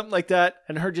 bitch, or something like that.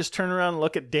 And her just turn around and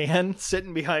look at Dan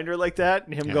sitting behind her like that,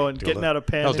 and him getting out a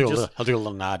pen. I'll do a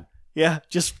little nod. Yeah,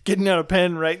 just getting out a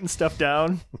pen, writing stuff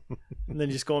down, and then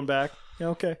just going back. Yeah,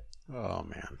 okay. Oh,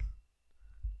 man.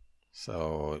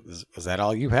 So, is that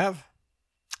all you have?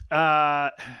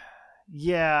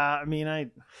 Yeah, I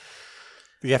mean,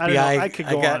 The FBI. I don't know. I could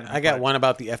go on. I got one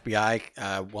about the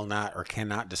FBI will not or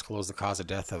cannot disclose the cause of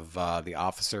death of the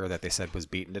officer that they said was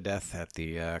beaten to death at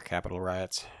the Capitol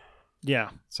riots.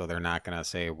 Yeah. So they're not going to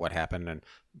say what happened, and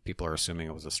people are assuming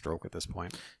it was a stroke at this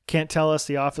point. Can't tell us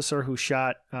the officer who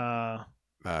shot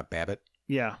Babbitt.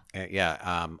 Yeah.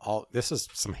 All this is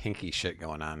some hinky shit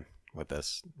going on with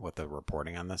the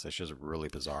reporting on this. It's just really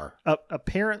bizarre.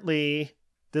 Apparently.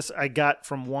 This I got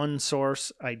from one source.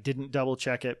 I didn't double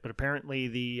check it, but apparently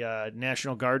the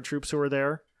National Guard troops who are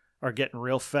there are getting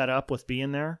real fed up with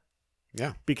being there.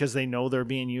 Yeah. Because they know they're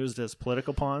being used as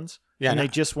political pawns. and no- they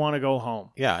just want to go home.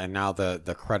 Yeah, and now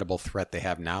the credible threat they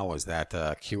have now is that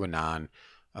QAnon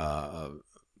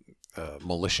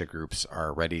militia groups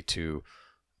are ready to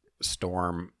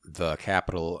storm the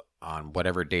Capitol on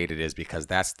whatever date it is, because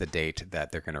that's the date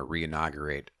that they're going to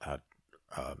re-inaugurate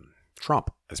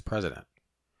Trump as president.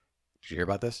 Did you hear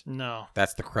about this? No.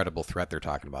 That's the credible threat they're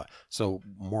talking about. So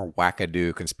more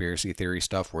wackadoo conspiracy theory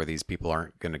stuff where these people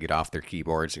aren't going to get off their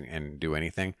keyboards and do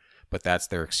anything. But that's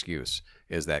their excuse,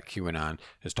 is that QAnon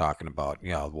is talking about,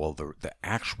 the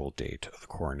actual date of the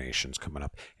coronation's coming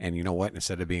up. And you know what?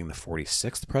 Instead of being the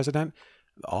 46th president,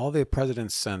 all the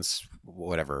presidents since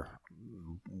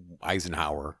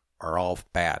Eisenhower are all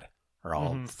bad, are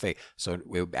all fake. So it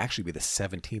would actually be the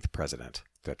 17th president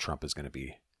that Trump is going to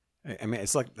be. I mean,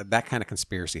 it's like that kind of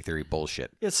conspiracy theory bullshit.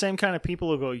 It's the same kind of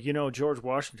people who go, George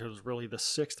Washington was really the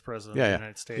 6th president of the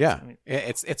United States. Yeah, I mean,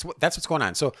 it's that's what's going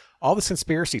on. So all this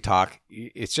conspiracy talk,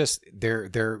 it's just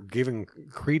they're giving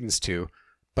credence to,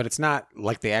 but it's not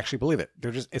like they actually believe it.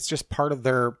 It's just part of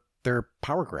their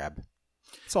power grab.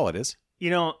 That's all it is.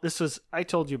 I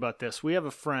told you about this. We have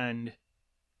a friend,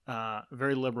 a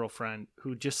very liberal friend,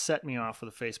 who just set me off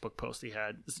with a Facebook post he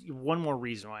had. This is one more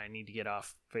reason why I need to get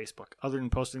off Facebook, other than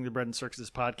posting the Bread and Circuses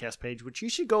podcast page, which you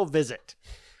should go visit.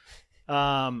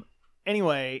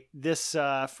 Anyway, this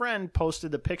friend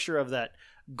posted the picture of that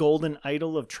golden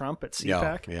idol of Trump at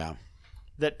CPAC. Yeah.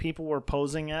 That people were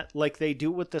posing at, like they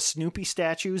do with the Snoopy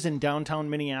statues in downtown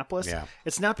Minneapolis. Yeah.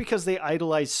 It's not because they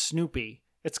idolize Snoopy.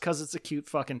 It's because it's a cute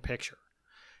fucking picture.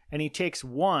 And he takes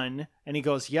one and he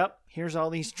goes, yep, here's all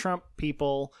these Trump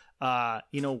people,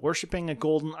 worshiping a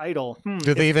golden idol.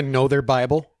 Do they even know their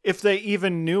Bible? If they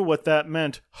even knew what that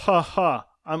meant, ha ha.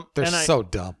 They're so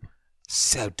dumb.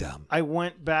 So dumb. I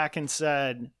went back and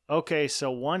said, okay,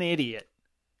 so one idiot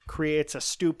creates a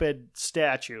stupid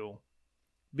statue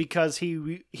because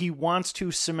he wants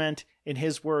to cement, in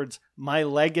his words, my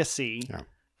legacy. Yeah.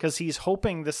 Because he's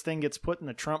hoping this thing gets put in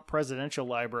the Trump presidential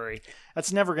library.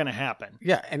 That's never going to happen.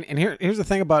 Yeah, and here's the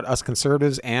thing about us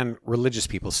conservatives and religious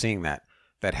people seeing that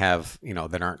have,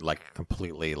 that aren't like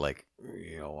completely like,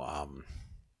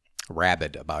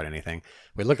 rabid about anything.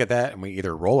 We look at that and we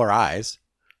either roll our eyes,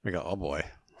 we go, oh boy,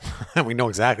 and we know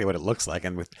exactly what it looks like,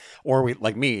 or we,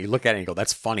 like me, you look at it and you go,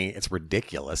 that's funny, it's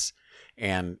ridiculous,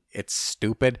 and it's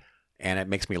stupid, and it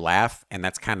makes me laugh, and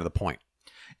that's kind of the point.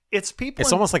 It's people.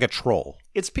 It's almost like a troll.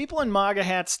 It's people in MAGA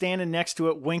hats standing next to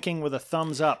it, winking with a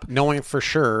thumbs up, knowing for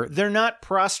sure they're not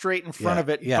prostrate in front of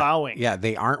it, bowing. Yeah,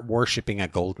 they aren't worshiping a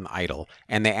golden idol,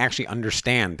 and they actually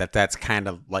understand that that's kind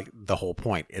of like the whole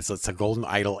point. It's a golden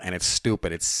idol, and it's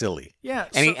stupid. It's silly. Yeah,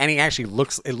 and he actually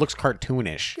looks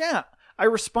cartoonish. Yeah, I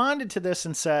responded to this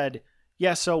and said,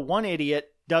 yeah. So one idiot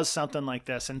does something like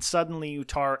this, and suddenly you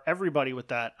tar everybody with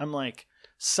that. I'm like,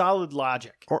 solid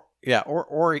logic.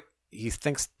 Or he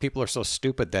thinks people are so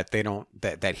stupid that they don't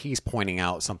that he's pointing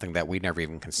out something that we never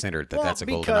even considered, that's a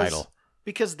golden idol.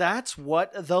 Because that's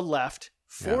what the left,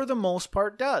 for the most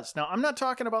part, does. Now, I'm not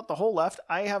talking about the whole left.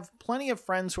 I have plenty of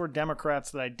friends who are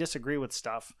Democrats that I disagree with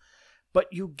stuff. But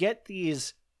you get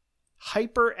these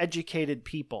hyper-educated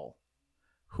people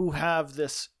who have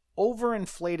this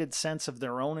overinflated sense of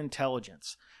their own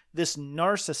intelligence, this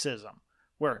narcissism,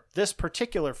 where this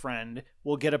particular friend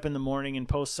will get up in the morning and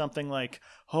post something like,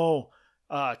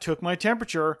 took my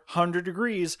temperature, 100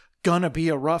 degrees, gonna be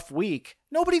a rough week.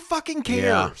 Nobody fucking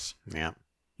cares. Yeah.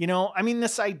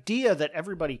 This idea that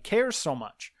everybody cares so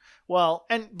much. Well,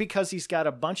 and because he's got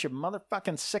a bunch of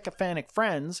motherfucking sycophantic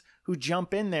friends who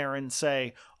jump in there and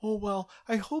say, oh, well,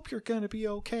 I hope you're gonna be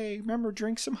okay. Remember,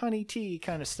 drink some honey tea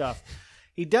kind of stuff.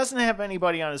 He doesn't have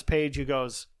anybody on his page who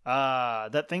goes,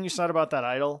 that thing you said about that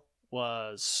idol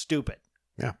was stupid.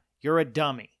 Yeah. You're a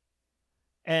dummy.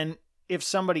 And if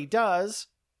somebody does,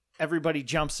 everybody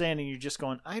jumps in and you're just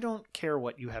going, I don't care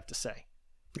what you have to say.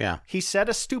 Yeah. He said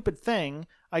a stupid thing.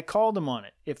 I called him on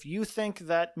it. If you think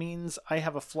that means I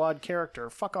have a flawed character,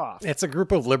 fuck off. It's a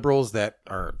group of liberals that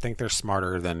think they're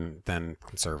smarter than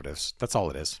conservatives. That's all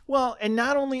it is. Well, and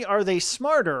not only are they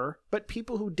smarter, but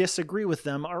people who disagree with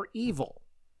them are evil.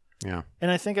 Yeah.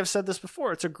 And I think I've said this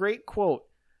before. It's a great quote.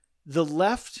 The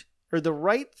left or the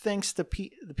right thinks the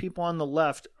people on the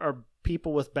left are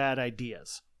people with bad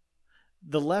ideas.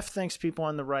 The left thinks people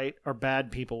on the right are bad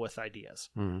people with ideas.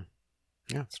 Mm-hmm.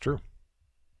 Yeah, it's true.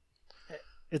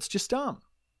 It's just dumb.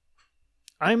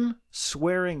 I'm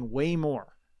swearing way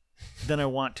more than I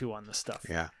want to on this stuff.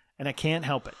 Yeah. And I can't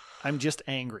help it. I'm just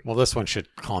angry. Well, this one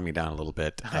should calm me down a little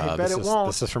bit. I bet it won't.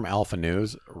 This is from Alpha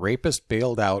News. Rapist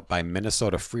bailed out by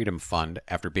Minnesota Freedom Fund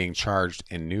after being charged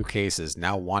in new cases,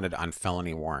 now wanted on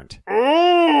felony warrant.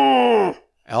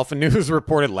 Alpha News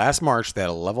reported last March that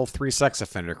a level 3 sex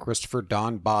offender, Christopher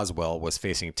Don Boswell, was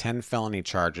facing 10 felony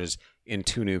charges in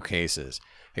 2 new cases.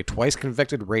 A twice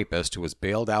convicted rapist who was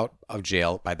bailed out of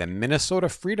jail by the Minnesota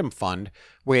Freedom Fund,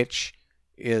 which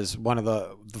is one of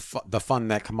the fund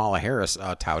that Kamala Harris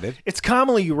touted. It's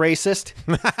Kamala, you racist.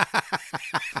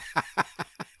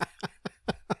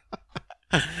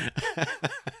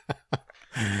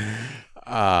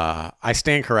 I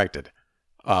stand corrected.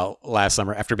 Last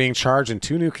summer, after being charged in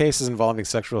 2 new cases involving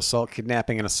sexual assault,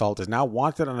 kidnapping, and assault, is now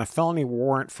wanted on a felony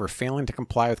warrant for failing to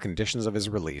comply with conditions of his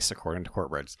release, according to court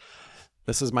records.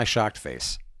 This is my shocked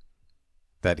face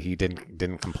that he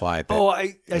didn't comply.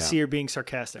 I see you're being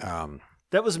sarcastic.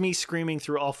 That was me screaming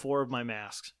through all 4 of my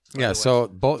masks. Yeah, so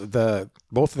both of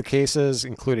the cases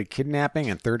included kidnapping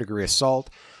and 3rd-degree assault.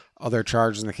 Other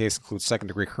charges in the case include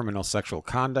 2nd-degree criminal sexual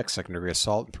conduct, 2nd-degree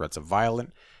assault, and threats of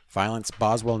violence.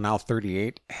 Boswell, now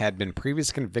 38, had been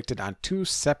previously convicted on 2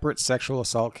 separate sexual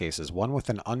assault cases, one with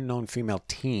an unknown female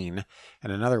teen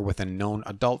and another with a known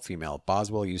adult female.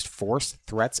 Boswell used force,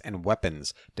 threats, and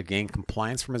weapons to gain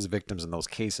compliance from his victims in those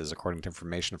cases, according to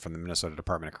information from the Minnesota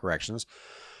Department of Corrections.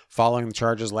 Following the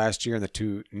charges last year in the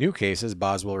 2 new cases,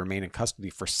 Boswell remained in custody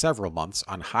for several months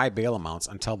on high bail amounts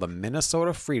until the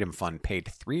Minnesota Freedom Fund paid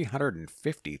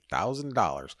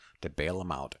 $350,000 to bail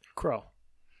him out. Crow.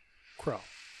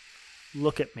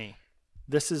 Look at me.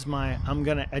 This is my I'm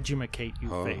going to edumacate you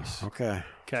face. Okay.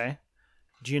 Okay?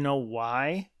 Do you know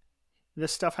why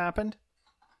this stuff happened?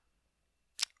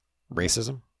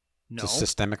 Racism? No. Just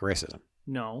systemic racism.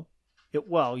 No.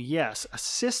 Yes, a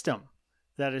system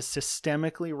that is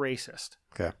systemically racist.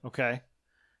 Okay. Okay?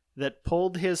 That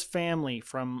pulled his family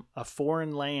from a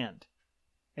foreign land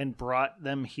and brought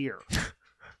them here.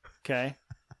 Okay?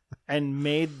 And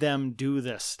made them do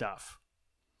this stuff.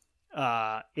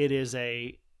 It is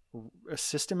a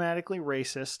systematically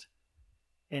racist,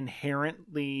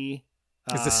 inherently...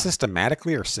 Is it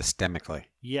systematically or systemically?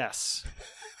 Yes.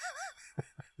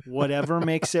 Whatever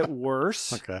makes it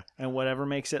worse, Okay. and whatever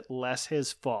makes it less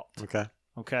his fault. Okay.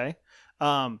 Okay?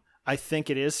 I think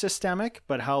it is systemic,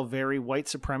 but how very white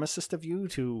supremacist of you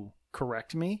to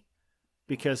correct me,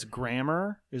 because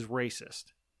grammar is racist.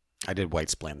 I did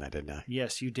white-splain that, didn't I?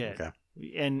 Yes, you did. Okay.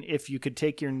 And if you could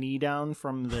take your knee down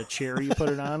from the chair you put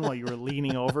it on while you were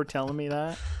leaning over telling me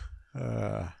that.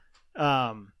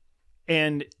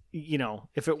 And,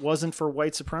 if it wasn't for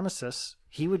white supremacists,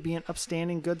 he would be an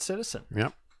upstanding good citizen.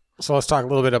 Yep. So let's talk a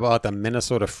little bit about the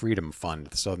Minnesota Freedom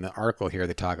Fund. So in the article here,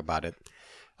 they talk about it,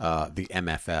 the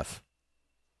MFF.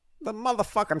 The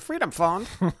motherfucking Freedom Fund.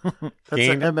 That's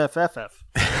an MFFF.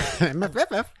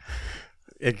 MFF.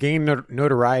 It gained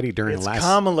notoriety during It's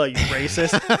Kamala, you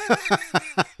racist.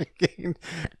 It gained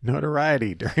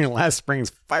notoriety during last spring's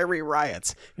fiery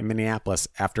riots in Minneapolis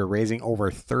after raising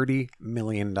over $30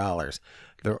 million. The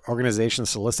organization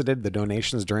solicited the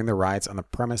donations during the riots on the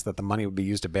premise that the money would be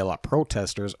used to bail out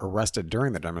protesters arrested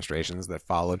during the demonstrations that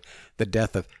followed the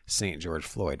death of St. George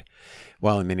Floyd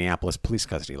while in Minneapolis police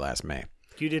custody last May.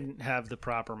 You didn't have the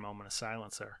proper moment of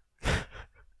silence there.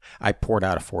 I poured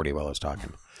out a 40 while I was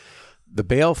talking. The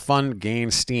bail fund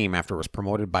gained steam after it was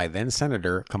promoted by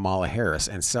then-Senator Kamala Harris.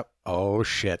 And so, oh,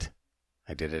 shit.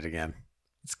 I did it again.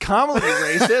 It's Kamala, you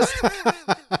racist.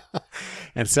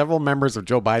 And several members of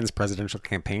Joe Biden's presidential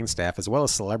campaign staff, as well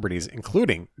as celebrities,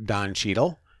 including Don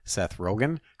Cheadle, Seth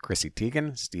Rogen, Chrissy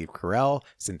Teigen, Steve Carell,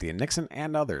 Cynthia Nixon,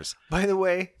 and others. By the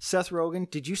way, Seth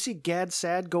Rogen, did you see Gad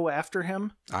Sad go after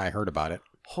him? I heard about it.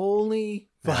 Holy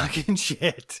fucking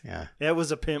shit. Yeah. That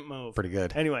was a pimp move. Pretty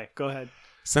good. Anyway, go ahead.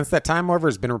 Since that time, however,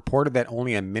 it's been reported that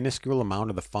only a minuscule amount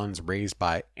of the funds raised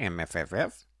by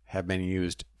MFFF have been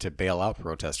used to bail out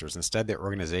protesters. Instead, the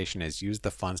organization has used the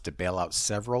funds to bail out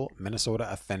several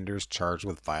Minnesota offenders charged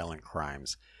with violent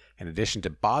crimes. In addition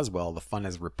to Boswell, the fund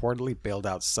has reportedly bailed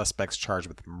out suspects charged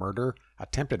with murder,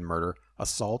 attempted murder,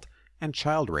 assault, and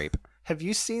child rape. Have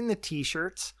you seen the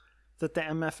T-shirts that the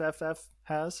MFFF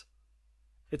has?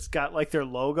 It's got like their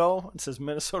logo. It says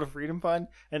Minnesota Freedom Fund,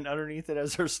 and underneath it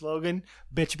has their slogan,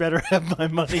 "Bitch better have my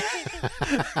money."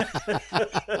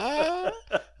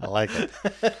 I like it.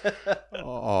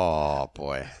 Oh,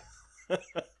 boy.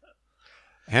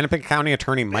 Hennepin County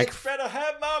Attorney Bitch better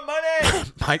have my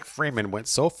money. Mike Freeman went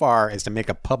so far as to make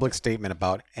a public statement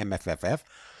about MFFF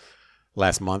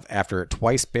last month after it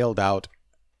twice bailed out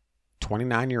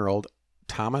 29-year-old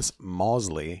Thomas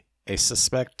Mosley, a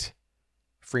suspect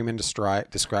Freeman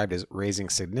described as raising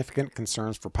significant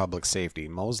concerns for public safety.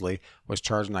 Mosley was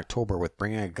charged in October with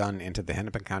bringing a gun into the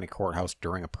Hennepin County Courthouse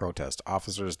during a protest.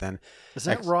 Officers then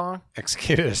wrong?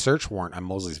 Executed a search warrant on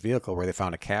Mosley's vehicle where they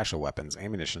found a cache of weapons,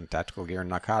 ammunition, tactical gear, and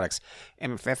narcotics.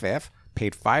 MFFF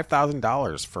paid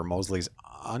 $5,000 for Mosley's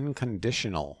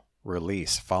unconditional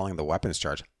release following the weapons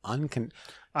charge.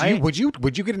 Would you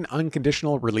get an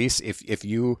unconditional release if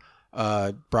you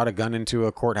brought a gun into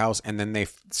a courthouse and then they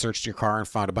searched your car and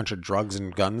found a bunch of drugs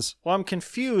and guns? Well, I'm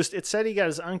confused. It said he got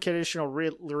his unconditional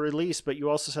release, but you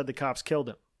also said the cops killed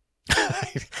him.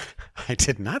 I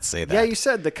did not say that. Yeah, you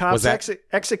said the cops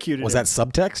executed him. Was that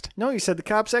subtext? No, you said the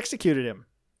cops executed him.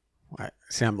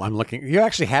 See, I'm looking. You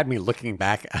actually had me looking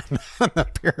back on the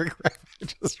paragraph.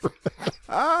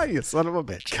 You son of a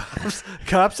bitch.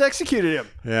 Cops executed him.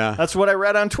 Yeah. That's what I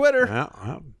read on Twitter.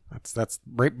 Well, that's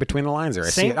right between the lines there.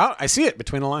 See it. Oh, I see it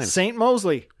between the lines. St.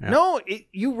 Mosley. Yeah. No,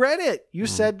 you read it. You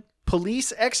said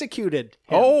police executed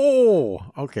him. Oh,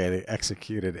 okay. They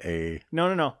executed a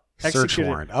No. search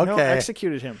warrant. Okay. No,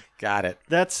 executed him. Got it.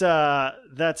 That's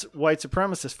white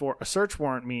supremacist for a search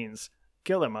warrant means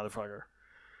kill that motherfucker.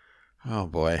 Oh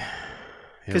boy.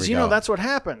 Because that's what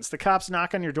happens. The cops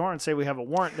knock on your door and say we have a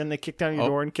warrant, then they kick down your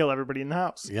door and kill everybody in the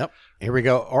house. Yep. Here we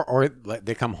go. Or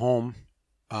they come home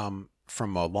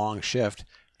from a long shift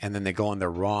and then they go in the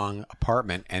wrong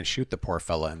apartment and shoot the poor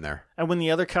fella in there. And when the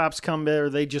other cops come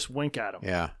there, they just wink at him.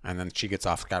 Yeah. And then she gets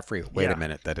off scot-free. Wait a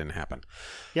minute. That didn't happen.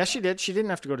 Yeah, she did. She didn't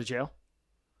have to go to jail.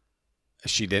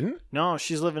 She didn't? No,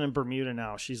 she's living in Bermuda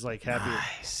now. She's like happy.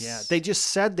 Nice. Yeah. They just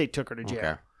said they took her to jail.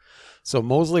 Okay. So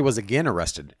Mosley was again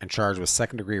arrested and charged with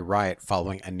second-degree riot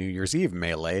following a New Year's Eve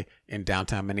melee in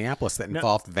downtown Minneapolis that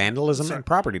involved vandalism and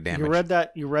property damage.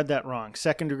 You read that wrong.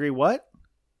 Second degree what?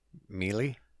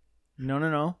 Melee?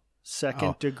 No.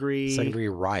 Second degree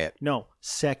riot. No,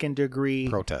 second degree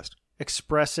protest.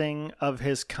 Expressing of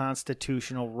his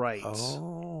constitutional rights.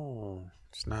 Oh,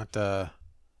 it's not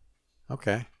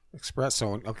okay.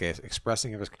 Expressing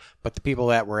of his. But the people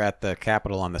that were at the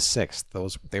Capitol on the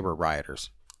 6th, they were rioters.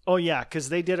 Oh yeah, because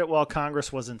they did it while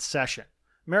Congress was in session.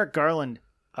 Merrick Garland.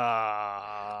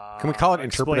 Can we call it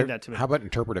interpretive? That to me. How about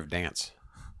interpretive dance?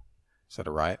 Is that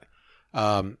a riot?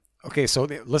 Okay, so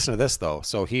listen to this though.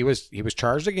 So he was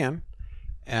charged again,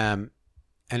 and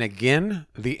again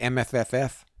the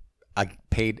MFFF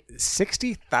paid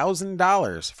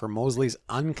 $60,000 for Mosley's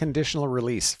unconditional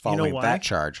release following that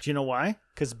charge. Do you know why?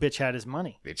 Because bitch had his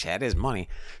money. Bitch had his money.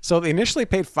 So they initially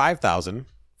paid $5,000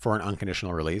 for an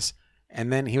unconditional release,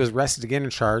 and then he was arrested again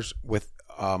and charged with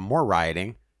more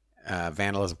rioting,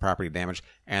 vandalism, property damage,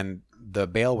 and the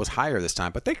bail was higher this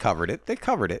time, but they covered it.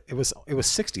 It was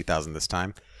 $60,000 this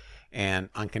time, and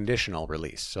unconditional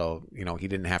release. So he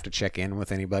didn't have to check in with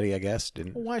anybody. I guess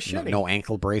didn't. Well, why should he? No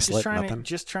ankle bracelet, nothing.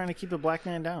 Just trying to keep a black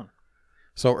man down.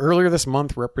 So earlier this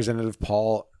month, Representative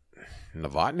Paul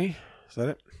Novotny, is that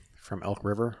it? From Elk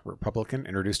River, Republican,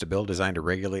 introduced a bill designed to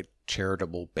regulate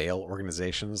charitable bail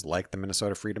organizations like the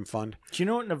Minnesota Freedom Fund. Do you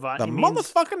know what Novotny means?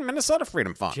 The motherfucking Minnesota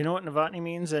Freedom Fund. Do you know what Novotny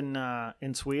means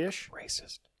in Swedish?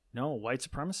 Racist. No, white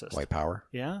supremacist. White power.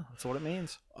 Yeah, that's what it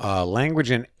means.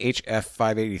 Language in HF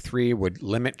 583 would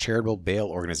limit charitable bail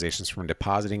organizations from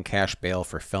depositing cash bail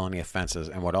for felony offenses,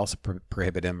 and would also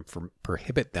prohibit them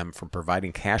from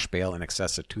providing cash bail in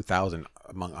excess of $2,000,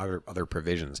 among other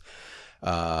provisions.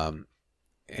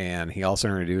 And he also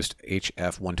introduced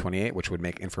HF 128, which would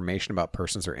make information about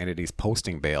persons or entities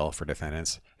posting bail for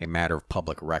defendants a matter of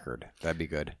public record. That'd be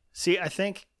good. See, I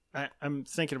think I'm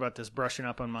thinking about this, brushing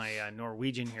up on my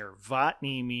Norwegian here.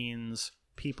 Vatni means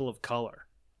people of color.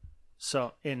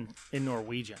 So in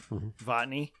Norwegian,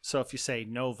 Vatni. So if you say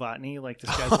no Vatni, like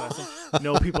this guy's last name,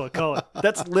 no people of color.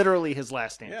 That's literally his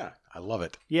last name. Yeah, I love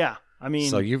it. Yeah, I mean.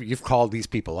 So you've called these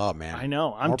people up, man. I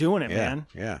know. I'm doing it, man.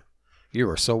 Yeah. You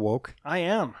are so woke. I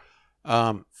am.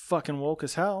 Fucking woke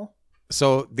as hell.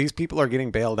 So these people are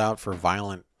getting bailed out for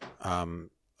violent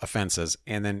offenses,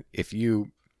 and then if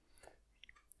you...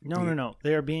 No.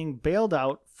 They are being bailed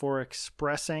out for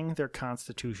expressing their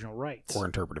constitutional rights. Or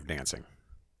interpretive dancing.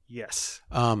 Yes.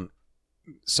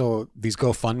 So these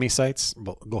GoFundMe sites,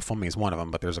 well, GoFundMe is one of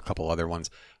them, but there's a couple other ones.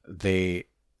 They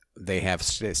have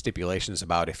stipulations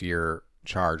about if you're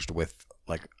charged with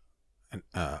like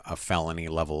a felony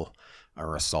level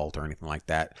or assault or anything like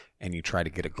that, and you try to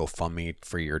get a GoFundMe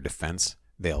for your defense,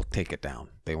 they'll take it down.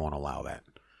 They won't allow that.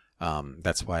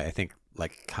 That's why I think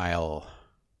like Kyle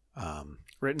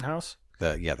Rittenhouse,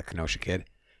 the Kenosha kid,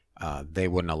 they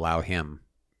wouldn't allow him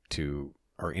to,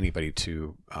 or anybody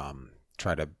to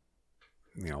try to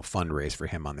fundraise for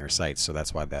him on their site. So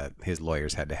that's why his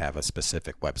lawyers had to have a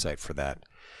specific website for that.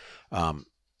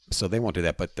 So they won't do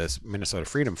that. But this Minnesota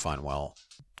Freedom Fund, well,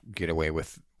 get away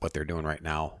with what they're doing right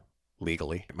now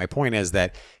legally. My point is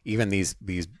that even these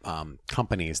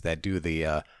companies that do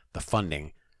the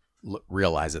funding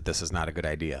realize that this is not a good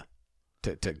idea.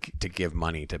 to give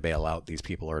money to bail out these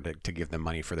people or to give them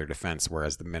money for their defense,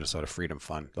 whereas the Minnesota Freedom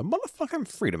Fund, the motherfucking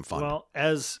Freedom Fund. Well,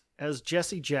 as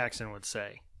Jesse Jackson would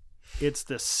say, it's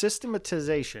the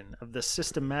systematization of the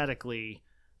systematically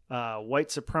white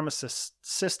supremacist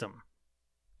system,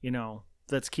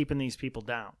 that's keeping these people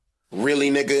down.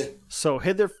 Really, nigga? So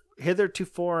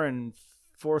hithertofore and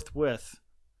forthwith,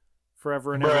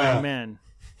 forever and ever, amen.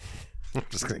 I'm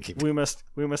just gonna keep. We must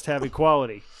have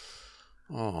equality.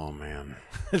 Oh man!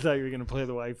 I thought you were gonna play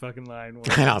the white fucking line.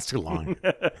 I know it's too long.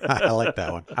 I like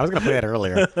that one. I was gonna play that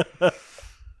earlier.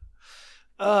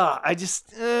 But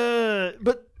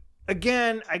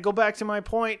again, I go back to my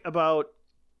point about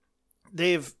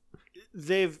they've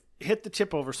hit the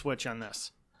tip over switch on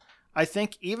this. I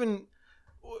think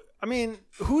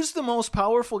who's the most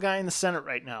powerful guy in the Senate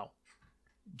right now?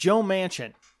 Joe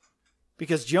Manchin.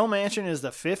 Because Joe Manchin is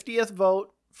the 50th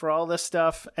vote for all this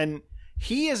stuff, and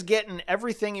he is getting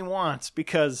everything he wants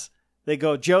because they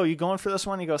go, Joe, you going for this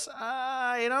one? He goes,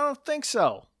 I don't think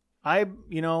so. The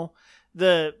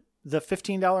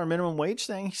 $15 minimum wage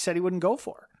thing, he said he wouldn't go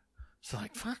for. So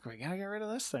like, fuck, we gotta get rid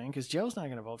of this thing because Joe's not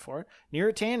gonna vote for it.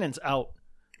 Neera Tannen's out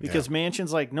because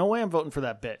Manchin's like, no way I'm voting for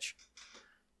that bitch.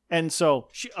 And so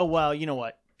you know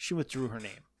what? She withdrew her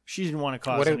name. She didn't want to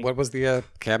cause what was the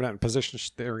cabinet position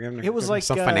they were giving her? It was like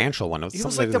some financial one. It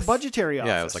was like the budgetary office.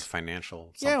 Yeah, it was like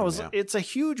financial. Yeah, it's a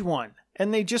huge one.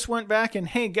 And they just went back and,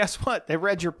 hey, guess what? They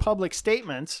read your public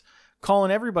statements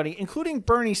calling everybody, including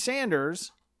Bernie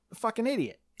Sanders, a fucking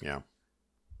idiot. Yeah.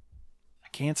 I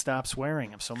can't stop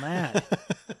swearing. I'm so mad.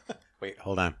 Wait,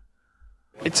 hold on.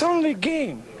 It's only a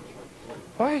game.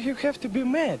 Why you have to be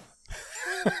mad?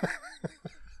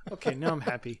 Okay, now I'm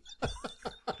happy.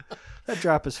 That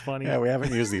drop is funny. Yeah, we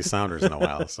haven't used these sounders in a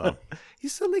while, so.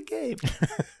 It's only a game.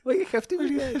 Well, you have to be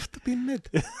mad.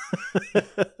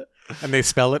 And they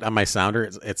spell it on my sounder.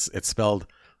 It's spelled,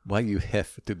 well, you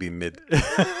have to be mid.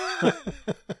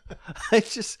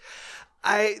 These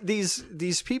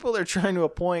people they're trying to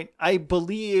appoint, I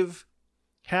believe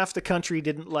half the country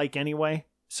didn't like anyway,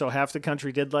 so half the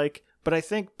country did like. But I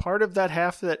think part of that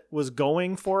half that was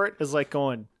going for it is like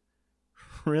going,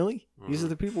 really? These are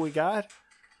the people we got?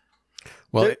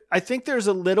 Well, I think there's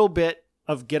a little bit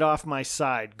of get off my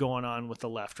side going on with the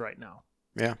left right now.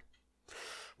 Yeah.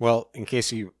 Well, in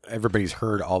case everybody's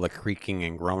heard all the creaking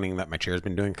and groaning that my chair's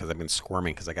been doing because I've been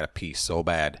squirming because I got to pee so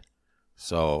bad.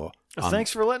 So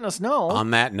thanks for letting us know. On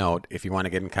that note, if you want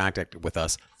to get in contact with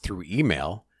us through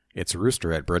email, it's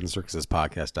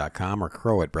rooster@breadandcircusespodcast.com or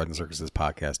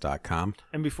crow@breadandcircusespodcast.com.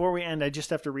 And before we end, I just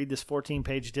have to read this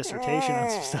 14-page dissertation on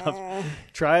some stuff.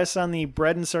 Try us on the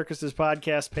Bread and Circuses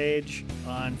podcast page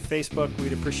on Facebook.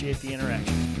 We'd appreciate the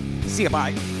interaction. See you.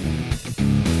 Bye.